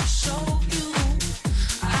much to show you.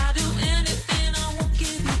 I'll do anything, I won't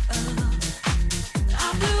give you up.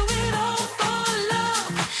 I'll do it all for love,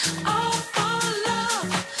 all for love,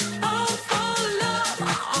 all for love.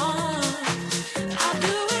 I'll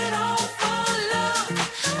do it all for love,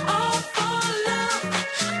 all for love,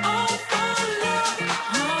 all for love.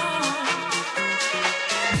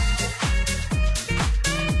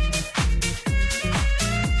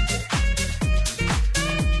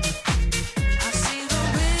 I see the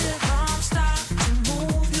rhythm start to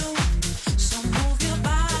move you, so move your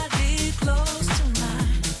body close to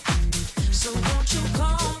mine. So won't you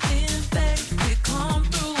come in, baby, come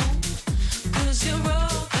through, 'cause you're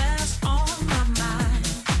all that's on my mind.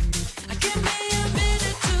 Give me a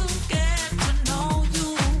minute to get to know you.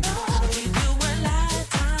 I'll give you a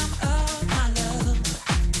lifetime of my love.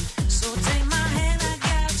 So take my hand, I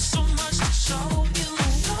got so much to show you.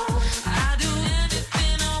 I'll do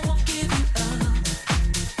anything, I won't give you up.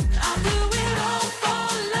 I'll do it all for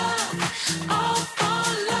love, all for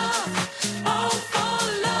love, all for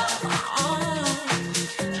love.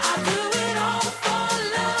 I'll do it all for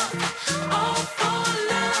love, all for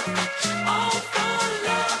love, all for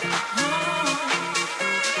love.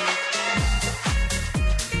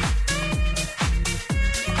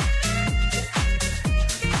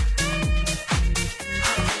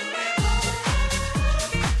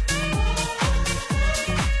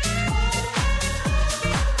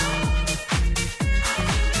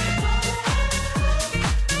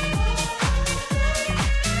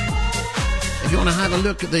 If you want to have a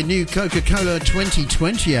look at the new Coca-Cola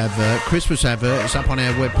 2020 advert, Christmas advert, it's up on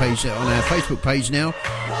our webpage, on our Facebook page now,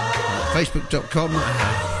 facebook.com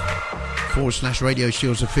Facebook.com/Radio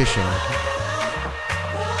Shields Official.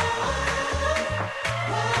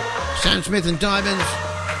 Sam Smith and Diamonds.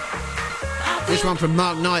 This one from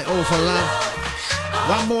Mark Knight, All for Love.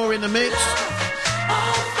 One more in the mix.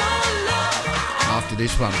 After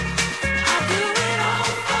this one.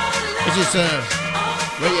 This is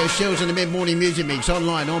Radio Shields in the mid-morning music mix.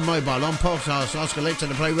 Online, on mobile, on podcast. Ask Alexa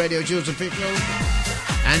to play Radio Shields Official.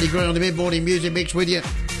 Andy Gray on the mid-morning music mix with you.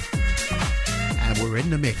 And we're in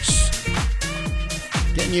the mix.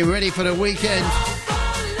 Getting you ready for the weekend.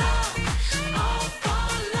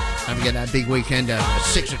 Don't forget that big weekend at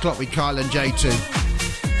 6 o'clock with Kyle and J2.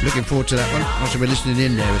 Looking forward to that one. Also, we're listening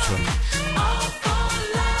in there as well.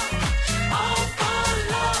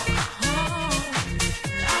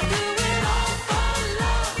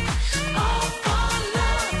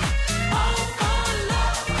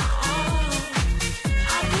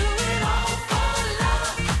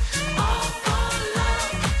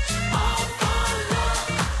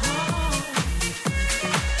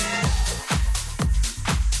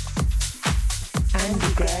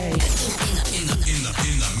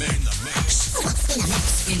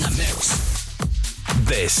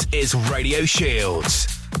 This is Radio Shields.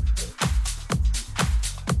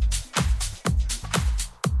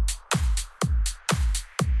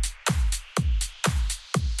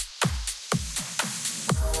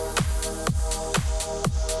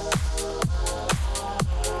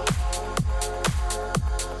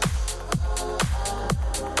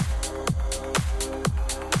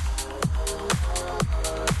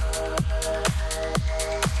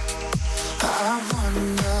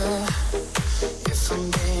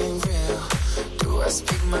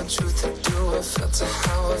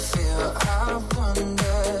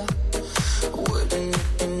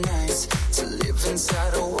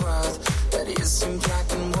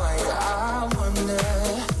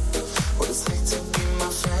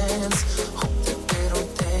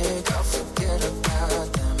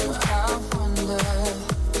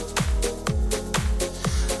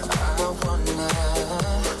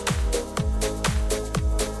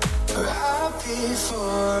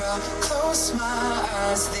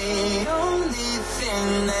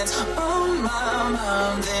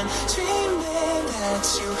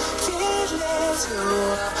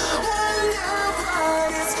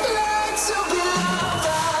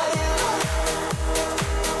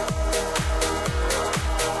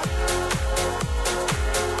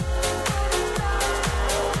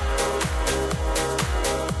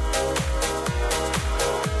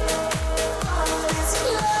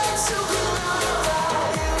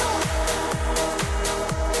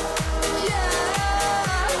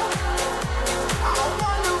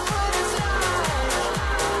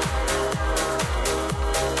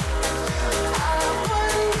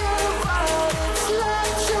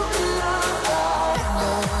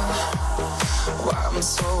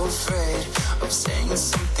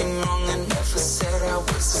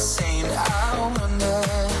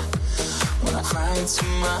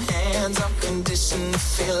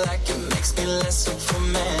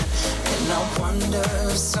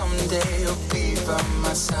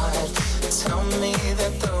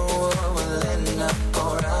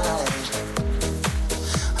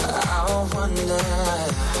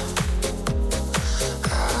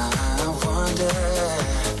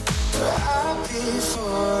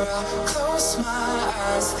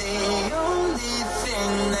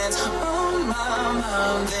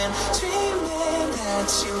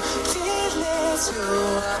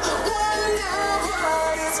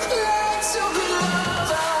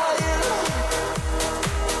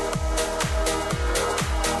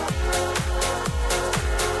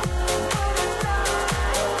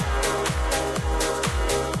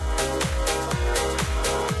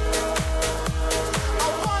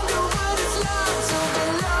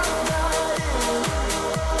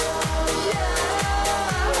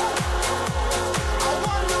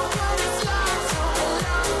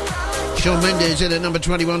 Shawn Mendes in at number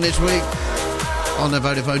 21 this week on the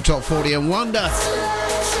Vodafone Top 40 and Wonder.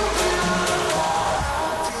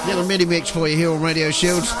 Little mini mix for you here on Radio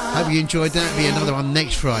Shields. Hope you enjoyed that. Be another one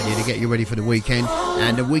next Friday to get you ready for the weekend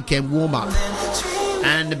and the weekend warm up.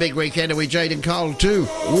 And the big weekend with Jade and Carl too.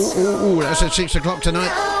 Ooh, that's at 6 o'clock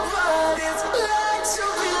tonight.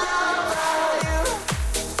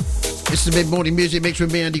 This is the mid-morning music mix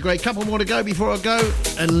with me, Andy Gray. Couple more to go before I go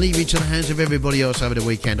and leave you to the hands of everybody else over the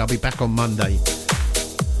weekend. I'll be back on Monday.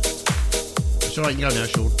 It's all right, you can go now,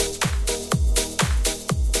 Sean.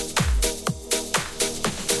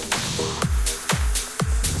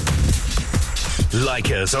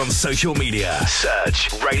 Like us on social media.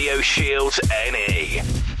 Search Radio Shields NE.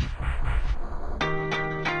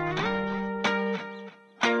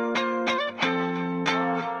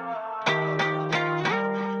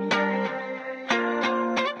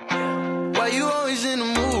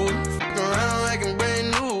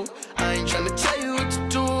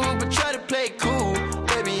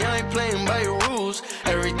 rules.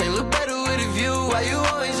 Everything look better with a view. Why you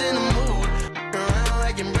always in the mood? Around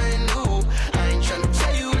like you're brand new. I ain't tryna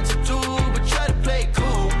tell you what to do, but try to play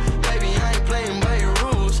cool. Baby, I ain't playing by your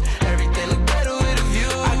rules. Everything look better with a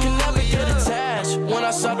view. I can never get attached. When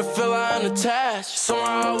I start to feel I unattached,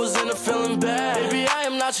 somehow I was in a feeling bad. Baby, I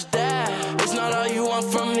am not your dad. It's not all you want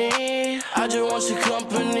from me. I just want your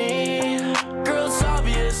company. Girl, it's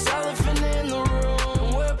obvious, elephant in the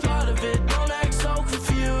room. We're part of it, don't act so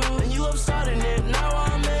confused. And you love starting it, now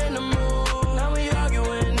I'm in the mood. Now we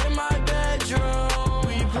arguing in my bedroom.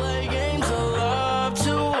 We play games of love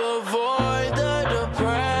to avoid the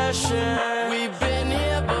depression. We've been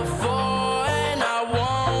here before and I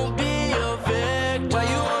won't be a victim. Why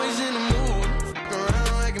you always in the mood?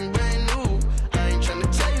 Around like I'm brand new. I ain't tryna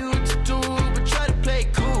tell you what to do, but try to play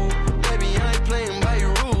cool. Baby, I ain't playing by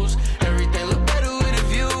your rules. Everything look better with a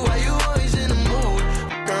view. Why you always in the mood?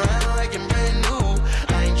 Around like I'm brand new.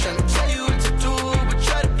 I ain't tryna tell you what to do, but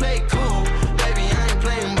try to play cool. Baby, I ain't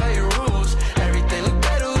playing by your rules. Everything look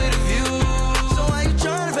better with a view. So why you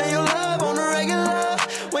tryna pay your love on the regular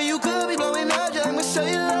when you could be blowing up just like my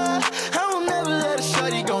cellular? I will never let a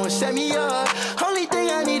shorty go and set me up. Only thing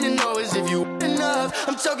I need to know is if you enough.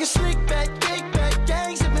 I'm talking slick back, kick back,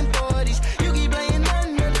 gang sipping 40s. You keep playing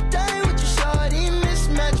another day with your shorty.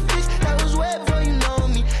 Mismatch fix, that was way before you know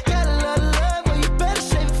me. Got a lot of love, but you better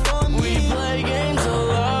save it for me. We play games of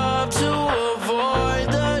love to avoid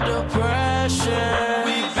the depression.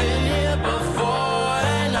 We've been here before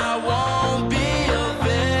and I won't be a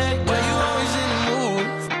victim. Why you always in the mood?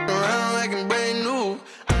 Around like I'm brand new.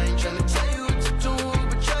 I ain't tryna tell you what to do,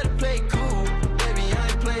 but try to play cool. Baby, I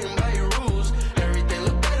ain't playing by your rules. Everything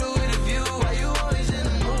look better with a view. Why you always in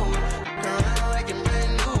the mood? Around like I'm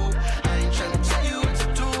brand new. I ain't tryna tell you what to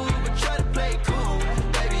do, but try to play cool.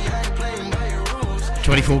 Baby, I ain't playing by your rules.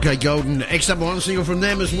 24K Golden, next up one single from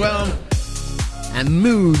them as well. And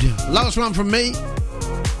Mood, last one from me.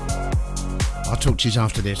 I'll talk to you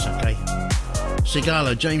after this, okay?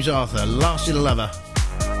 Sigala, James Arthur, Lasting Lover,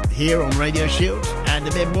 here on Radio Shield and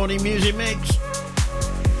the mid-morning music mix.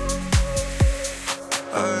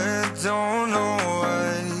 I don't know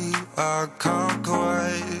why I can't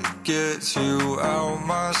quite get you out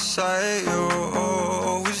my sight. You're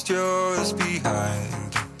always just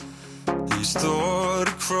behind. Each thought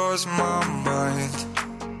across my mind.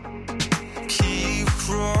 Keep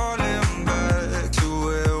crawling back to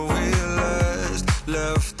where we last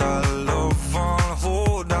left our love on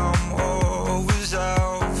hold. I'm always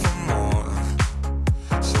out for more.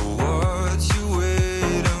 So what you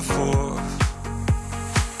waiting for?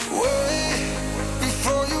 Wait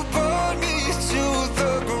before you burn me to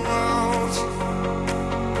the ground.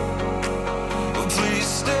 Please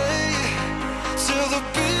stay till the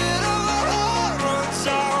beat of my heart runs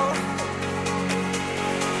out.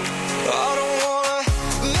 I don't wanna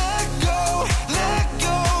let go,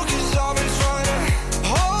 'cause I've been trying to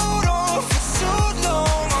hold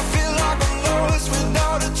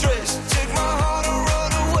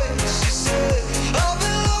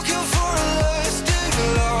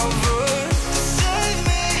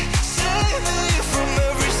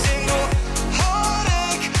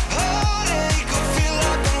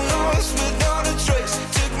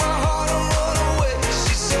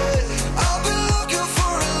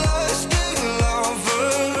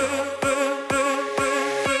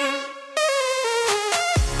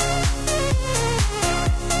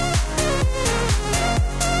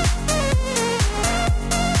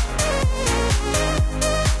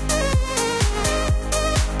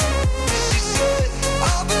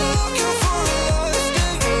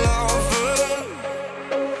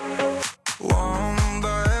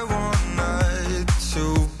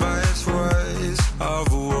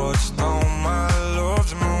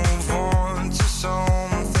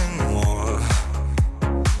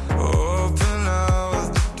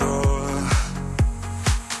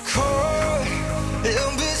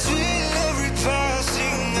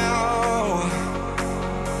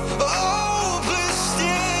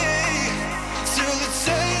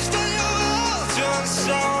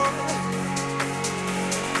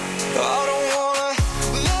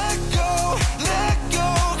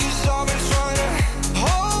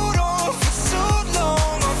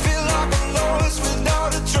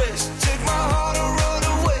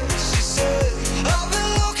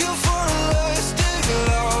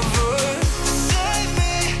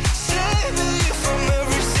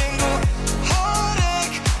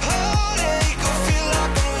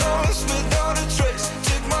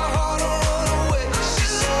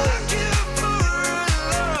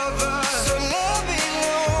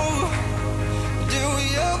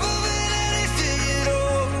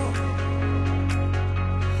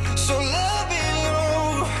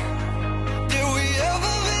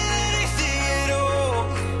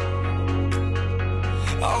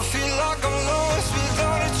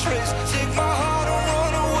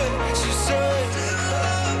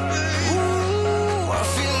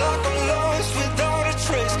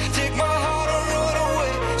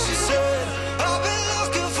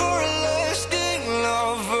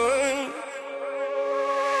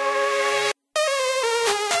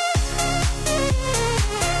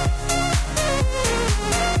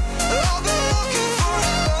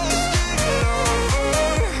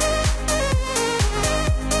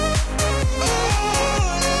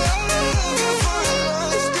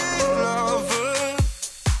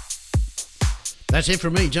That's it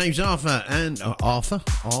from me, James Arthur, and Arthur.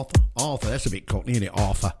 That's a bit cockney, isn't it?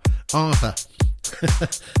 Arthur.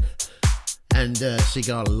 And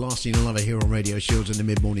Cigar, Lasting Lover here on Radio Shields in the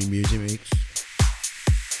mid-morning music mix.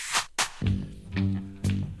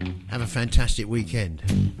 Have a fantastic weekend.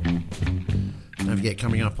 Don't forget,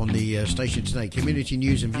 coming up on the station today, community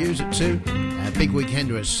news and views at 2, Big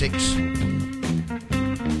Weekender at 6,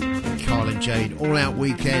 Carl and Jade all out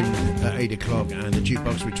weekend at 8 o'clock, and the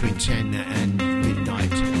jukebox between 10 and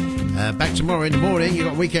midnight. Back tomorrow in the morning, you've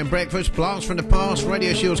got weekend breakfast, Blast from the Past,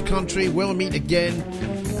 Radio Shields Country, We'll Meet Again,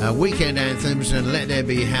 weekend anthems, and Let There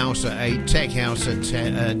Be House at 8, Tech House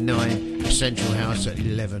at 9, Essential House at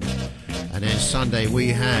 11. And then Sunday we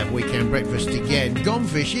have weekend breakfast again, Gone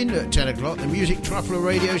Fishing at 10 o'clock, the Music Truffler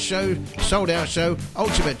Radio Show, Sold Out Show,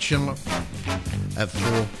 Ultimate Channel at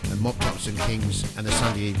 4, and Mop Tops and Kings, and the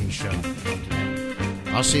Sunday Evening Show.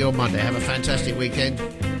 I'll see you on Monday. Have a fantastic weekend.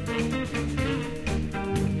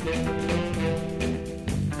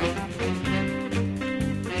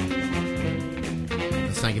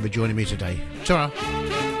 And thank you for joining me today. Ta-ra.